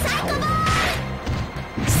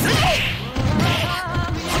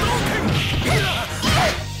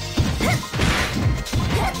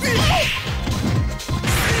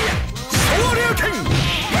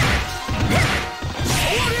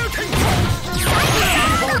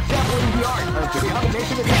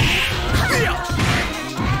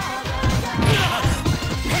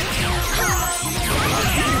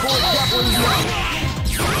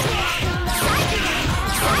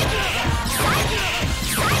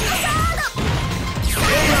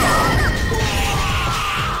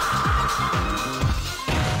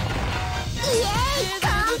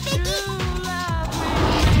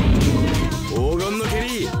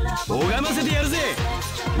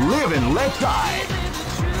 Live and let die.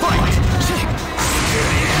 Fight!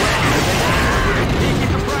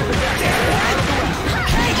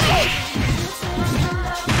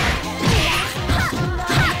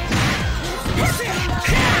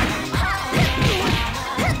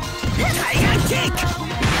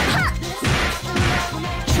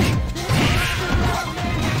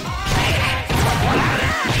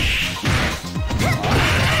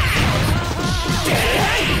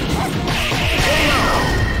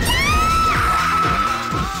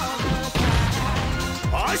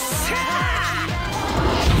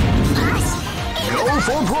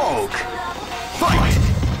 For broke. Fight!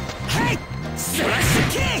 Hey! Slash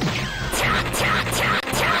kick!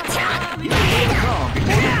 Calm before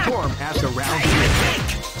the storm after round 3.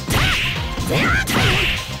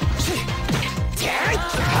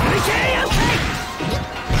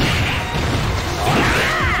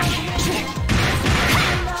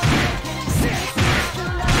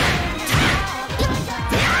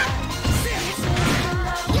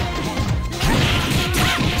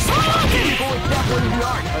 The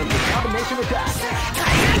art of the combination attack.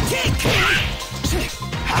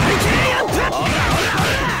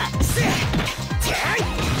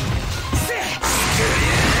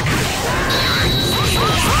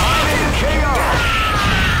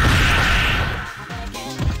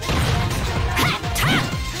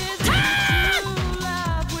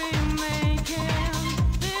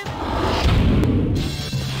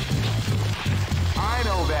 I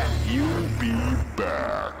know that you'll be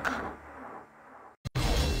back.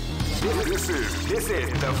 This is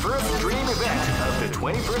the first dream event of the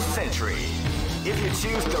 21st century. If you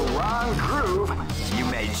choose the wrong groove, you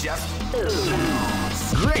may just lose.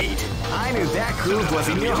 Great! I knew that groove was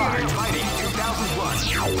in your heart. Fighting 2001.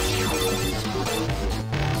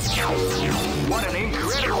 What an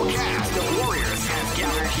incredible cast of warriors has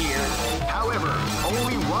gathered here. However,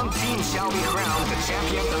 only one team shall be crowned the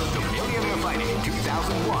champion of the Millionaire Fighting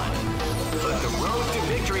 2001. But the road to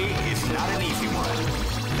victory is not an easy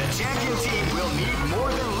one. The champion team will need more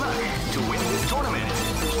than luck To win this tournament,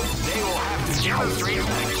 they will have to demonstrate a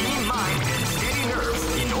keen mind and steady nerves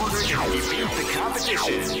in order to defeat the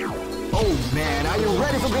competition. Oh man, are you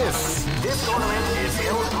ready for this? This tournament is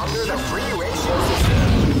held under the free ratio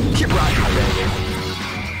system. Keep rocking, baby.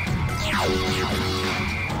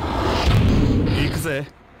 行くぜ。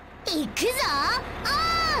行くぞ。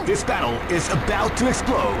オン。 This battle is about to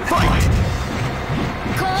explode. Fight!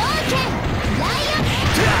 貢献ライオン。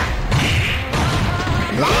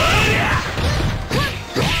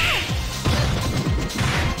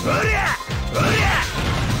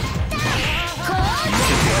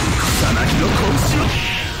草薙の拳を。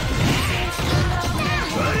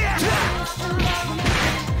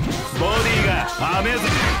ボディがアメーズ。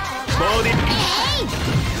ボディ。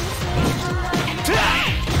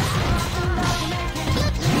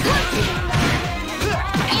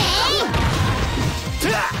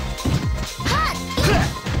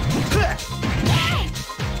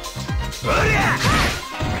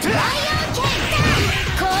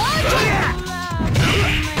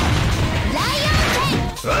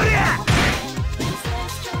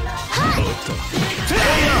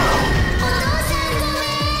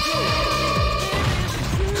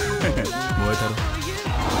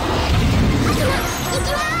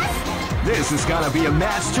This is gonna be a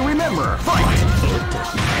match to remember. Fight!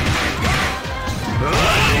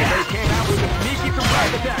 They came out with a sneaky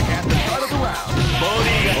surprise attack at the start of the round. ボデ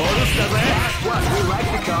ィが下ろしたぜ。 What we like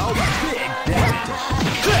to call Big Dent.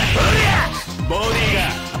 ボディ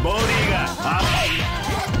があ。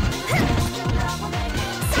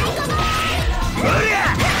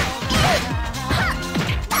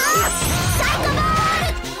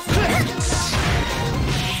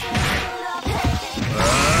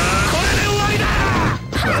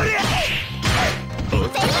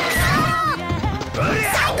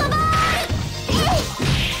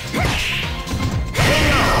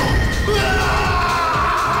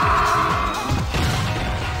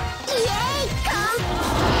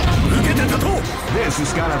This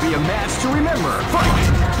is gonna be a match to remember. Fight!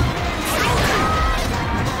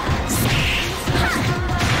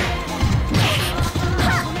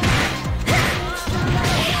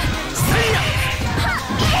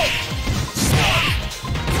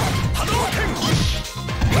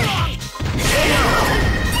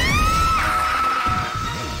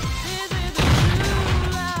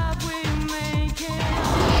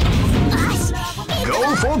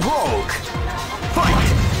 Go for broke. Fight!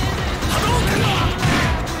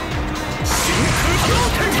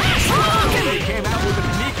 They came out with a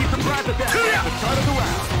sneaky surprise attack at the start of the round.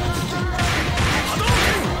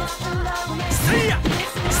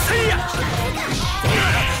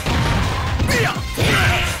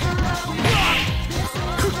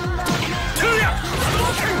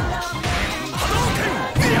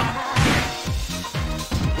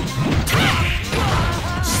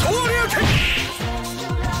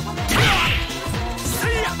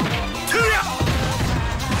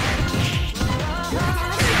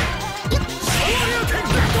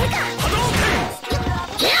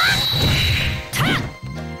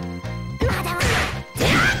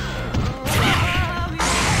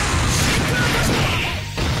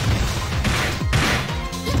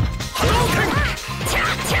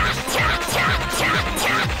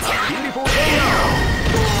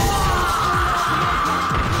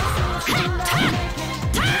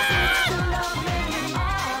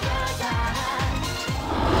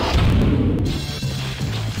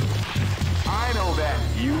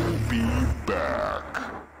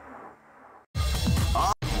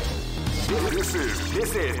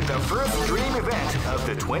 This is the first dream event of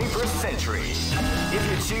the 21st century. If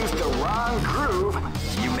you choose the wrong groove,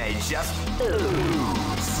 you may just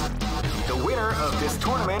lose. The winner of this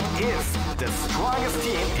tournament is the strongest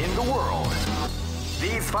team in the world.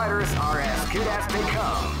 These fighters are as good as they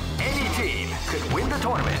come. Any team could win the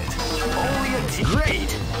tournament. Only a team.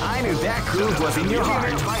 Great! I knew that groove was in your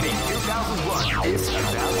heart. Fighting 2001 is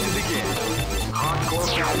about to begin. Hardcore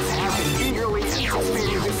fans have been eagerly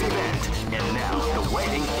anticipating this event, and now the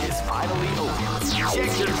waiting is finally over.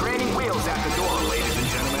 Check your training wheels at the door, ladies and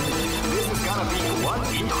gentlemen. This is gonna be one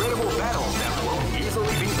incredible battle that won't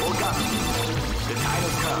easily be forgotten. The time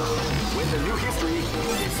has come when the new history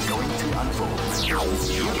is going to unfold.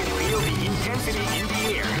 You can feel the intensity in the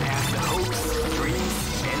air as the hopes, dreams,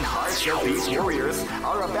 and hearts of these warriors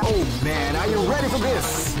are about. Oh man, are you ready for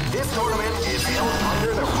this? This tournament is held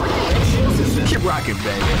under the free ratio system. Keep rocking,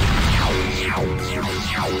 baby.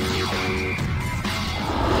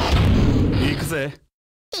 行くぜ。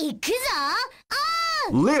行くぞ。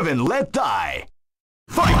オン。 Live and let die.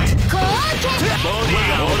 Fight! 貢献。ボディ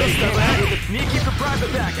が下ろしたぜ。 With a sneaky surprise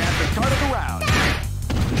attack at the start of the round.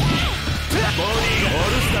 ボディがお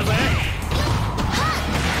留守だぜ。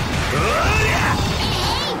おりゃ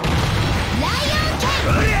ライオンキャお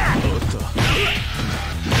りゃおっと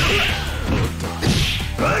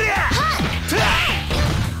おりゃおり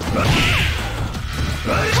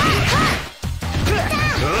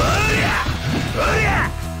ゃ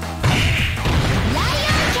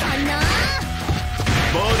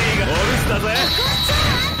ボディがお留守だぜ。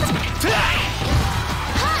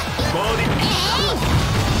ボディ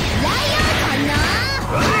ライオンかな。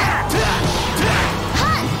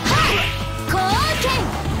貢献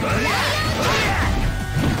ライオ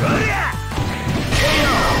ン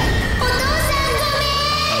お父さんご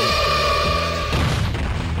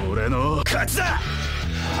めん。俺の勝ちだ。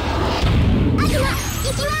悪魔行きま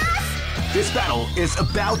す。 This battle is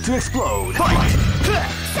about to explode. Fight!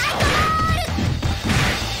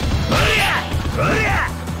 おりゃおりゃおりゃ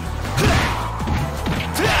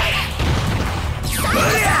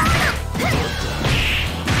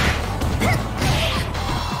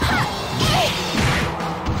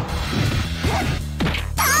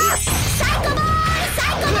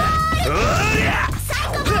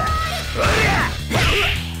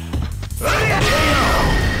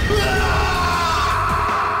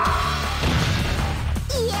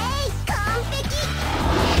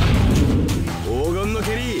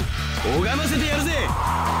拝ませてやるぜ。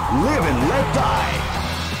 Live and let die.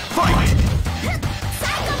 Fight! You can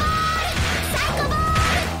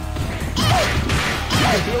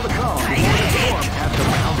feel the calm before the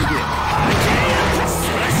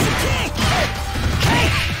storm as the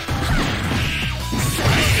round begins.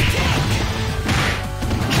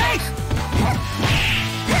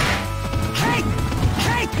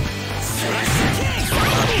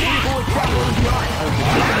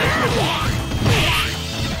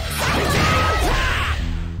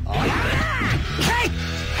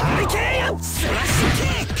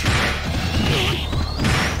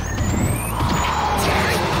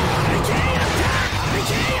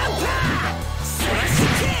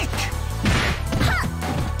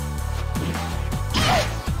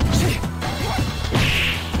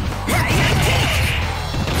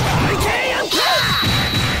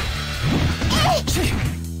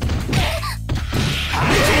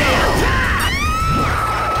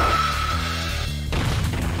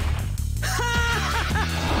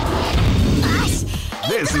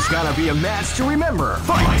 This is gonna be a match to remember.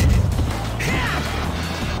 Fight!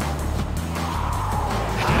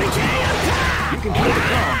 You can feel the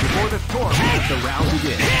calm before the storm as the round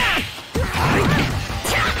begins.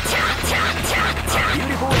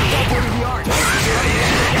 Beautiful incorporating the art.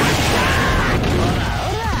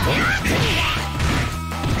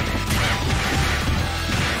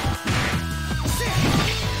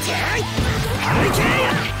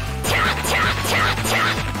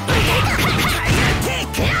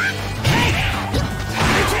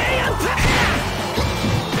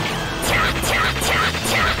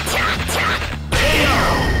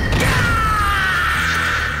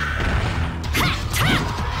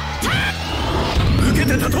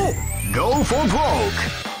 Go for broke.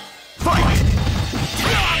 Fight!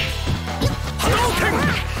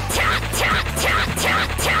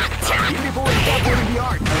 Beautiful incorporating the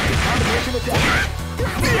art of the combination attack.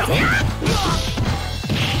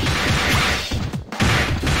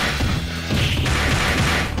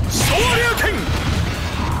 Shoryuken!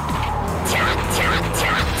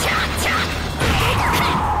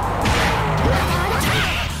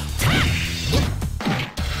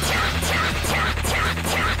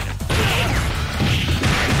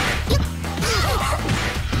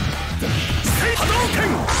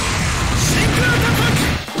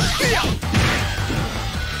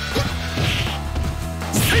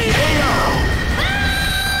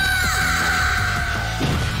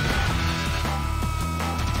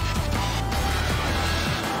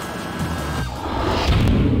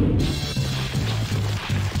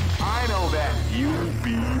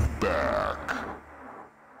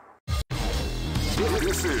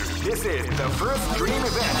 This is the first dream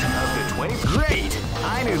event of the 20th. Great!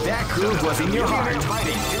 I knew that groove was in your heart.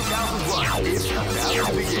 Fighting 2001 is about to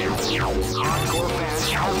begin. Hardcore fans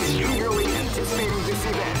have been eagerly anticipating this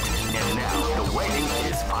event, and now the waiting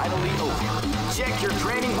is finally over. Check your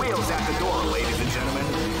training wheels at the door, ladies and gentlemen.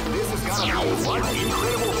 This is gonna be one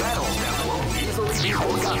incredible battle that won't easily be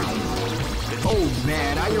forgotten. Oh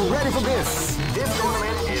man, are you ready for this? This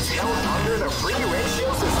tournament is held under the free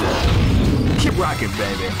ratio system. Keep rocking,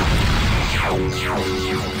 baby.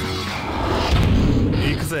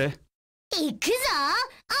 行くぜ。行くぞ。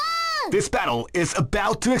This battle is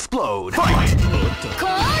about to explode. Fight! 貢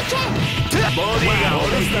献ボディがお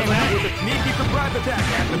留守だぜ。 With a sneaky surprise attack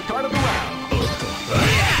at the start of the round.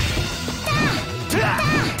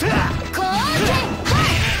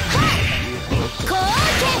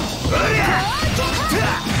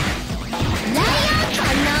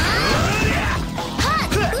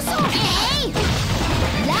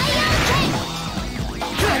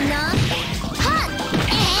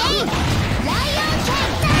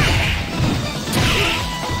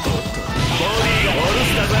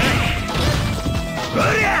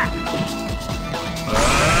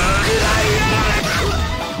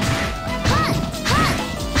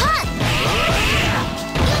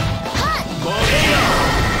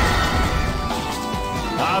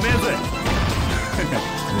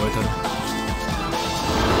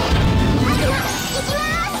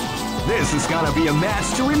 This is gonna be a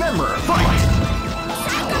match to remember. Fight!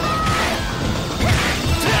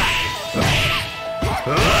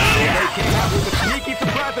 They came out with a sneaky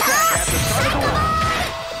surprise attack at the start of the round.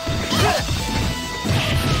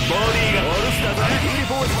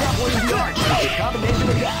 Beautiful is grappling the arch with a combination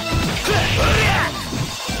attack.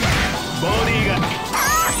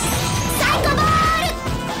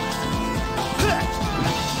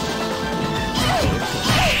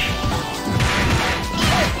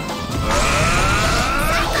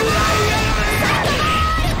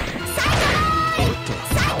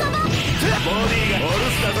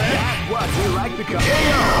 That's what we like to call KO!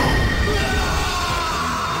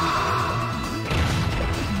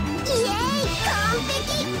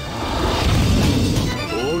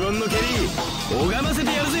 黄金の蹴り拝ませて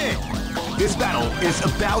やるぜ。 This battle is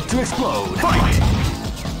about to explode. Fight!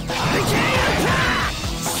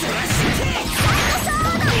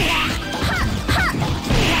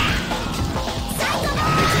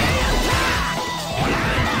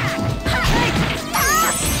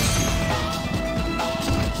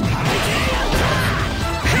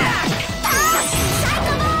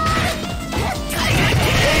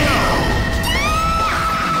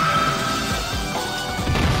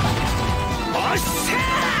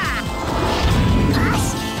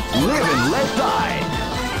 Live and let die.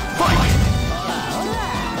 Fight!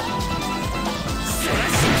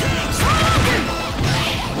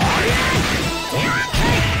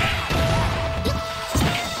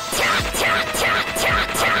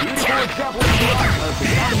 Beautiful example of the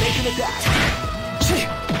combination attack.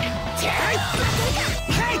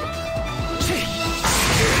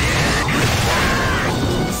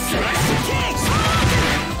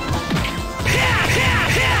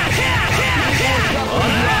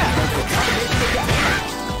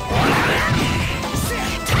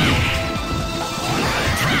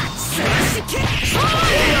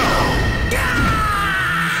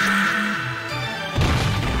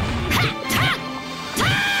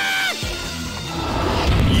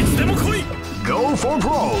 Go for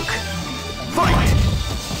broke. Fight!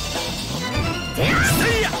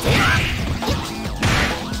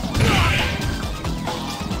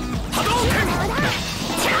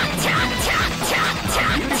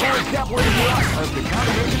 Of the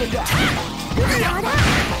combination attack.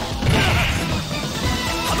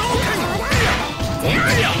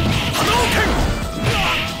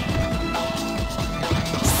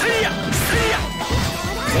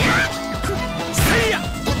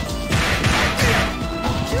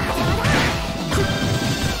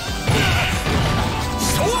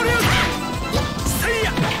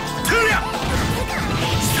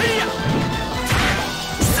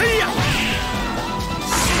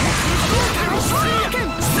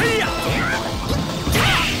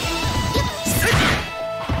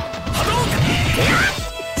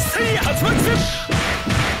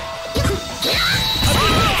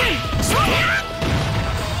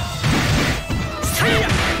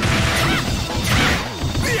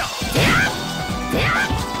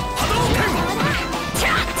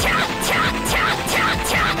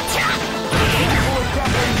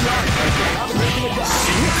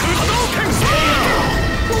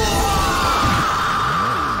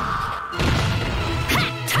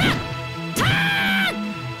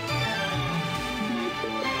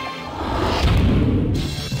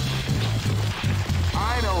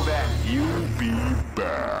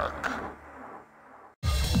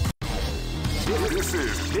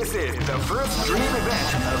 This is the first dream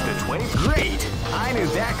event of the 20th. Great! I knew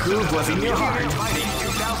that groove was in your heart. Fighting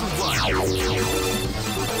 2001.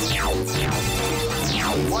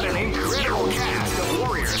 What an incredible cast of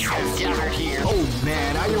warriors has gathered here. Oh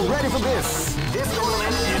man, are you ready for this? This tournament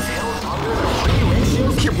is held under the free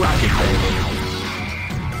ratio. Keep rocking.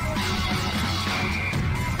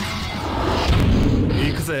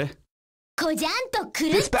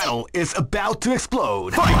 This battle is about to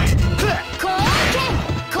explode. Fight!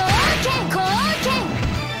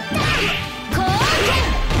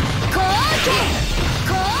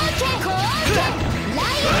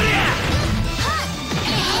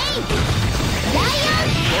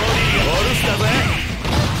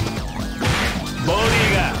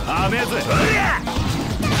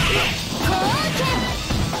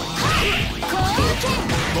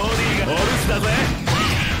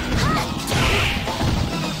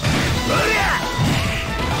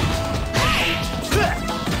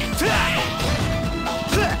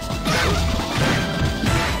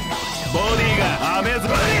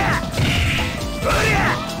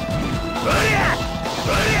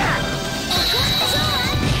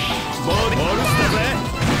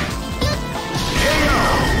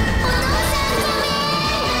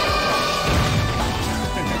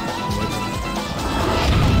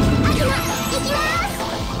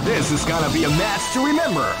 gonna be a match to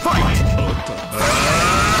remember. Fight!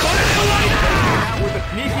 With a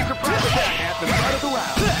sneaky surprise attack at the start of the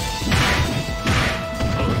round.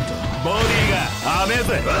 ボディが雨ぜ。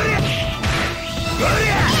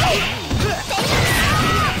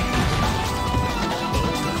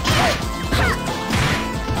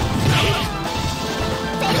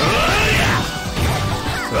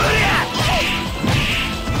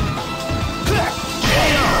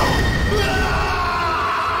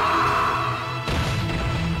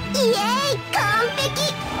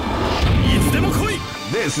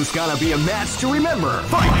This is gonna be a match to remember.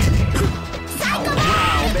 Fight!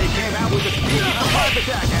 Wow, they came out with a sneaky surprise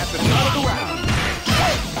attack at the start of the round.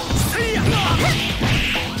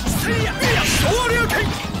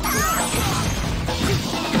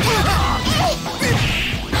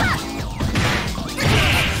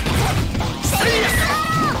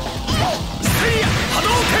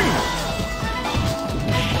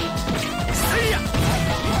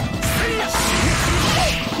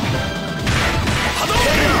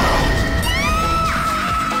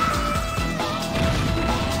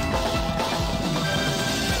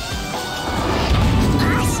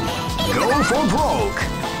 Go for broke.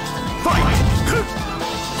 Fight!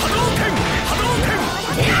 Hadouken! Hadouken!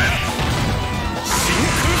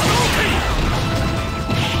 Shinku Hadouken!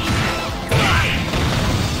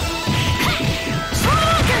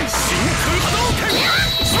 Hadouken! Shinku Hadouken!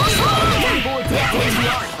 Hadouken! The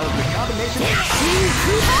art of the combination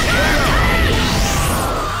Shinku Hadouken!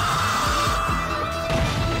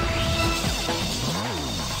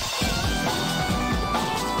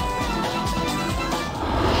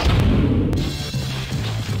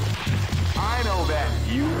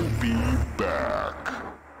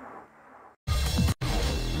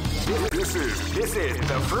 This is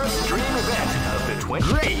the first dream event of the 20.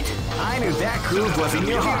 Great! I knew that groove was in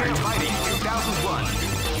your heart. Fighting 2001.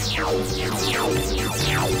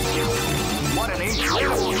 What an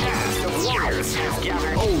incredible cast of warriors has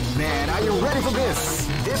gathered. Oh man, are you ready for this?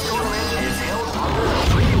 This tournament is held under the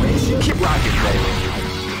free ratio. Keep rocking, baby.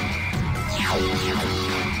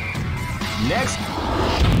 Next,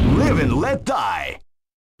 live and let die.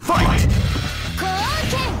 Fight!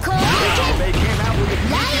 Now they came out with a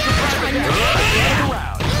sneaky surprise attack at the end of the round.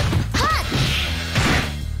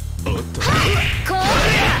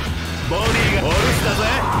 Bodyがオールスだぜ。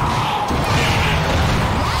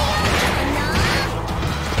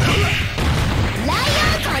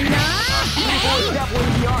Beautiful example in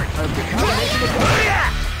the art of the combination of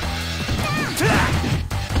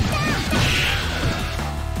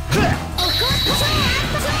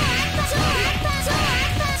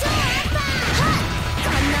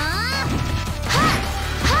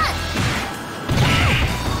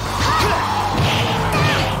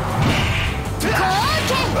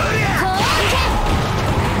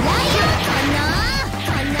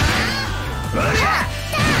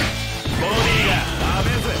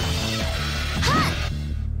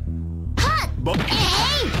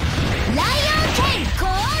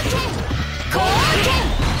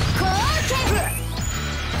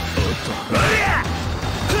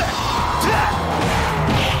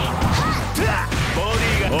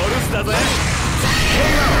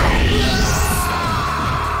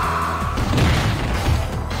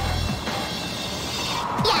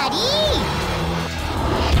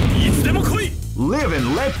Live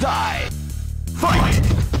and let die. Fight!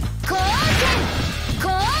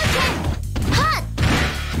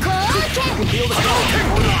 You can feel the calm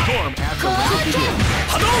before the storm as the round begins.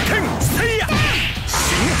 Hadouken! Seiya!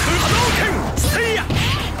 Shinku Hadouken! Seiya!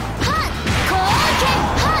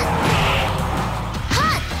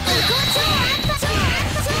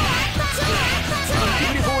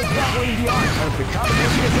 Beautiful example in the art of the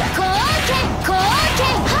combination attack.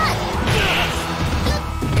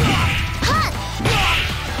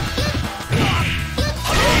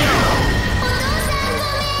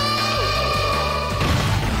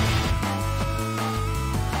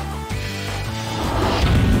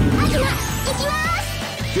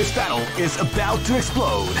 This battle is about to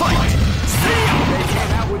explode. Fight! They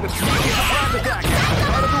came out with a sneaky surprise attack at the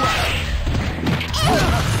start of the round.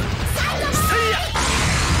 Seiya!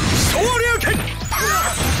 Shoryuken!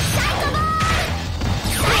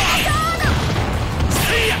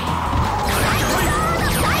 Seiya!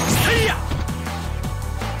 Seiya!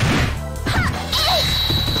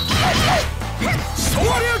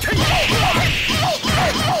 Shoryuken!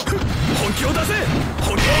 本気を出せ！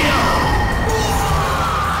本気！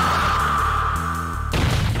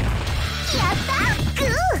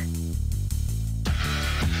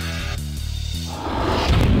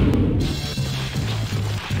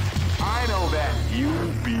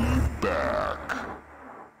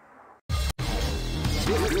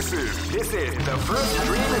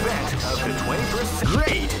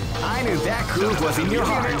 knew that groove was in your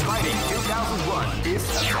heart. Fighting 2001 is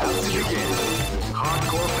about to begin.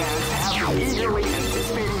 Hardcore fans have been eagerly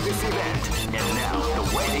anticipating this event, and now the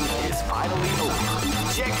waiting is finally over.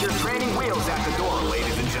 Check your training wheels at the door,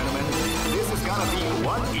 ladies and gentlemen. This is gonna be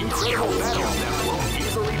one incredible battle that won't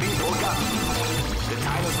easily be forgotten. The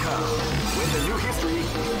time has come when the new history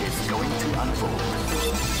is going to unfold.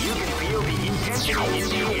 You can feel the intensity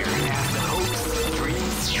in the air as the hopes,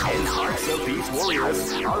 dreams, and hearts of these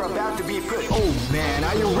warriors are about to be put. Oh man,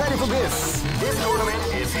 are you ready for this? This tournament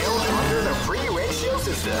is held under the free ratio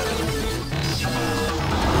system.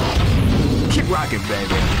 Keep rocking,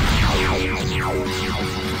 baby.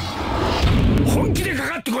 本気でか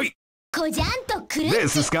かってこい。こじゃんとくる。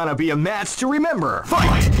 This is gonna be a match to remember.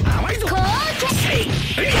 Fight! 甘いぞ。こうけ。せい。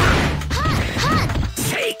ははっ。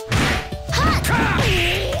せい。はっ。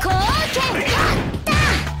こうけ。はった。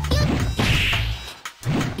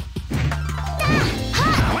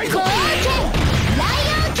甘いぞ。こうけ。ライ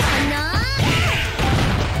オンかな。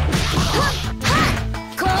はっはっ。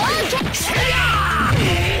こうけ。せいや。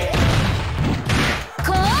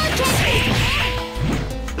こうけ。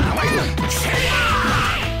甘いぞ。せいや。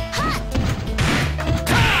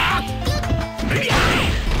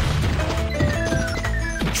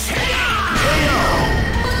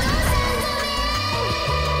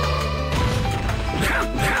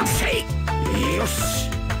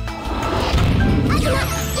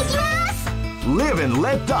Live and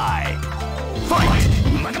let die. Fight!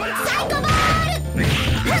 まだまだ。サイコボール。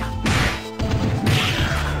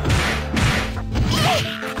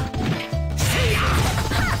せいや。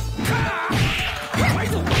甘い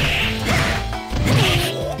ぞ。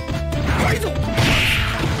甘いぞ。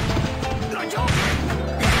ラジオ。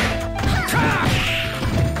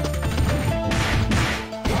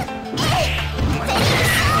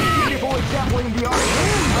Beautiful example in the art.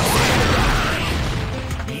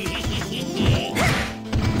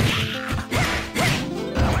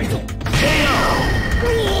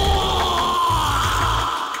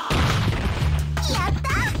 やった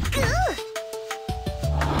グー。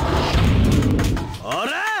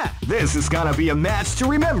 This is gonna be a match to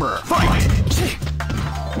remember. Fight!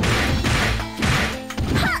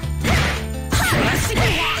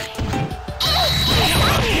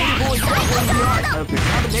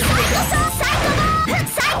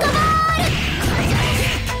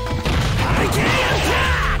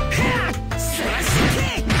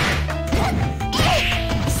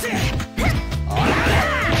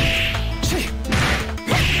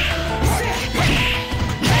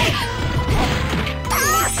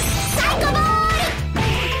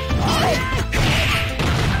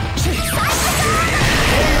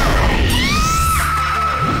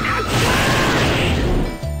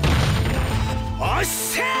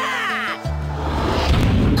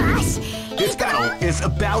 This battle is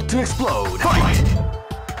about to explode. Fight!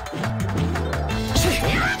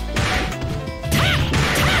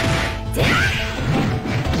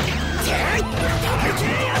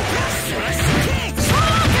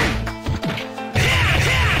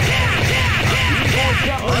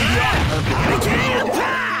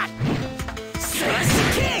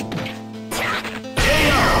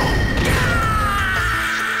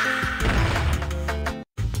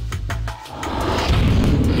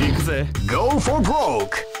 行くぜ。Go for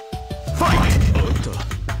broke. Fight! おっと。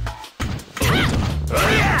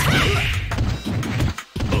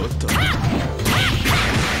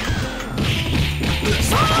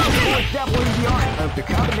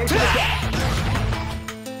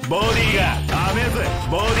ボディがアメぜ。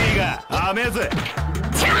ボディがアメぜ。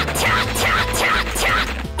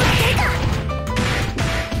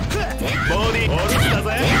ボディお留守だぜ。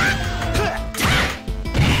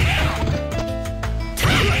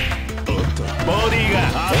おっと。ボディが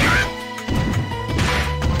アメ。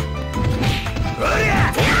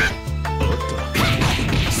おっと。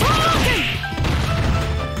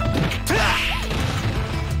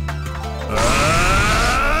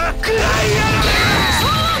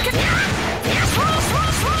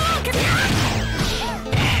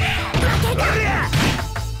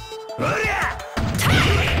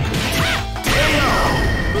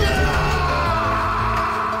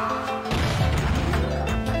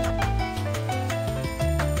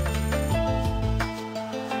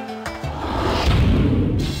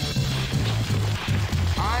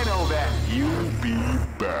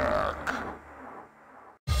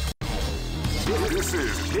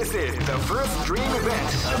This is the first dream event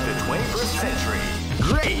of the 21st century.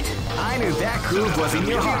 Great! I knew that groove was in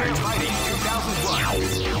your heart. Fighting 2001.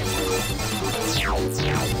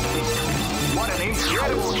 What an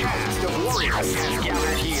incredible cast of warriors has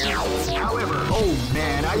gathered here. However, oh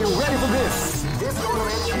man, are you ready for this? This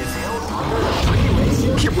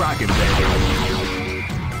Keep rocking, baby.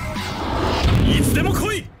 いつでも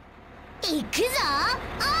来い。行くぞ。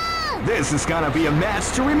This is gonna be a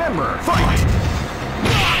match to remember. Fight!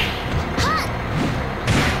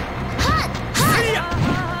 See ya!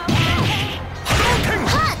 Hadouken!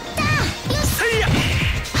 See ya!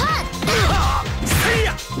 See ya!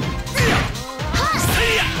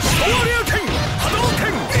 See ya! Shoryuken!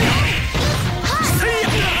 Hadouken! See ya!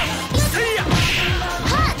 See ya!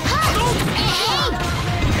 Hadouken!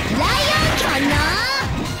 ライオンかな。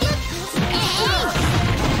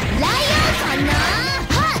ライオンかな。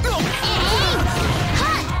Hadouken!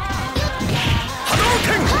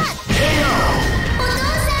 お父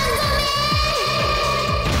さんごめん。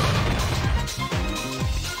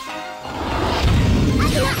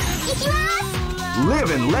行きます。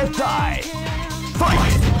 Live and let die.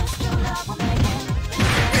 Fight!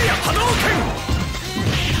 Hadouken!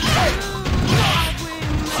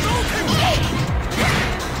 Hadouken!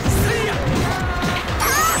 See ya!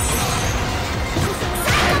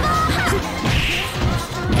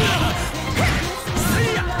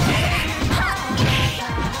 See ya!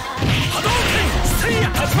 Hadouken! See ya!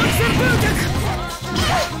 竜巻旋風脚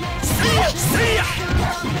See ya! See ya!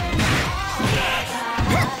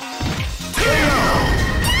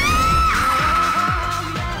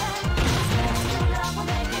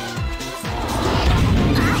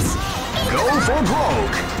 Go for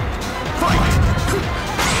broke. Fight!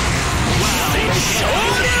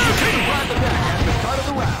 Shoryuken!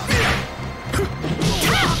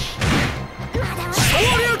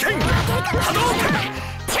 Shoryuken! Hadouken!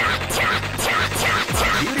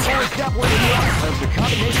 Beautiful step with the art of the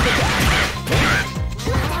combination attack.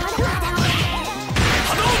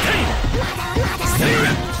 Hadouken! See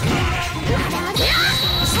ya!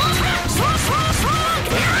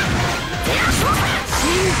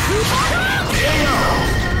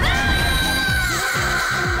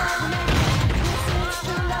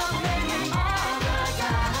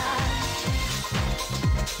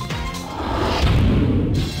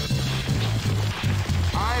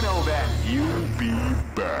 I know that you'll be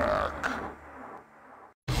back.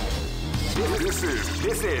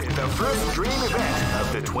 This is the first dream event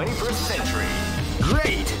of the 21st century.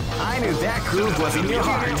 Great! I knew that groove was in your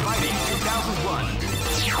heart. Fighting 2001.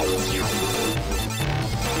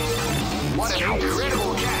 What an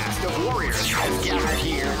incredible cast of warriors has gathered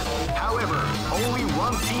here. However, only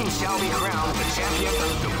one team shall be crowned the champion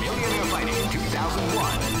of the Millionaire Fighting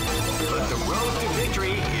 2001. But the road to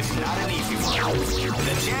victory is not an easy one.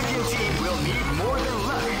 The champion team will need more than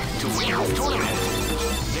luck to win this tournament.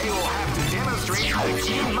 They will have to demonstrate a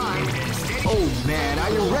keen mind and steady. Oh man, are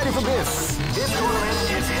you ready for this? This tournament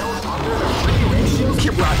is held under the free ratio.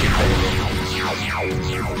 Keep rocking, baby.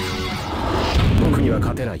 僕には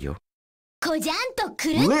勝てないよ。こじゃんとく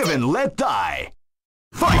るっ Live and let die.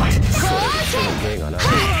 Fight! 貢献。手がな。貢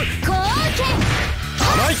献。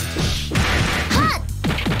甘い。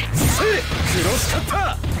せい、クロスカッター。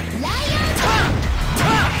ライオン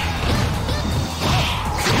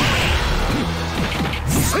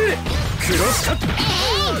せい、クロスカッター。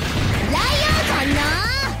ライオンかな。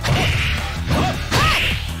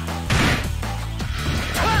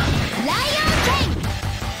ライオン剣。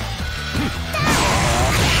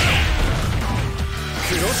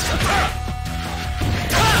クロスカッター。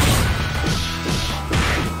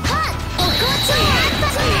おこちゃん。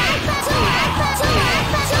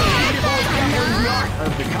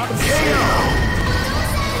 Of the combination.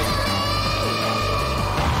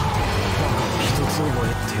 一つ覚え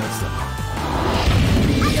ってやつだ。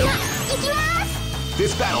行きます。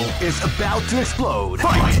 This battle is about to explode.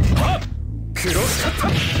 Fight! クロスカッタ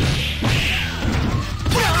ー。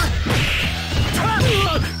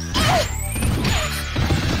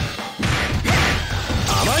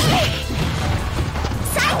甘い。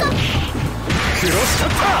最高。クロスカッ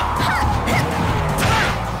ター。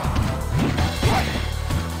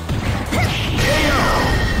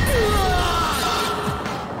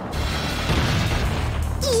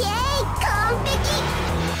イエーイ、完璧。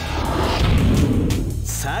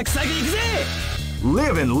サクサクいくぜ。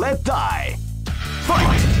 Live and let die.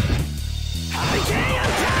 Fight! ハリケーンやっ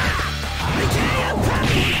た。ハリケーンやった。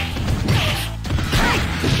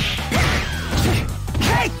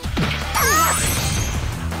はい。タイ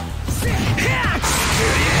ガーキ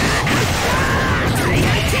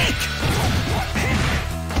ック。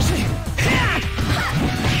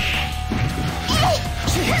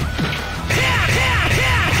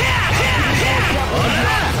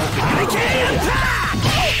ハリケーンやった。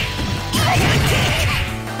タイガーキック。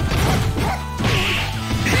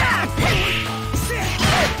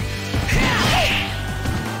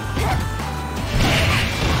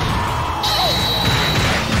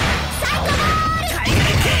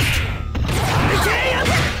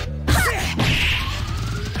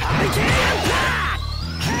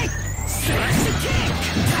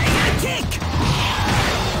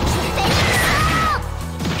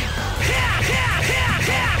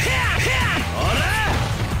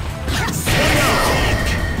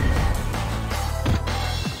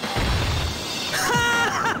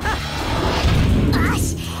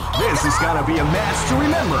gonna be a match to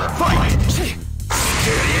remember. Fight!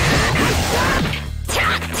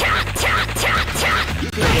 You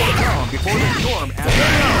can stay calm before the storm as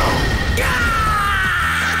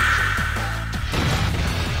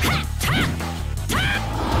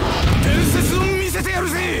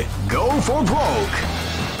Go for broke.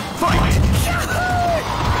 Fight!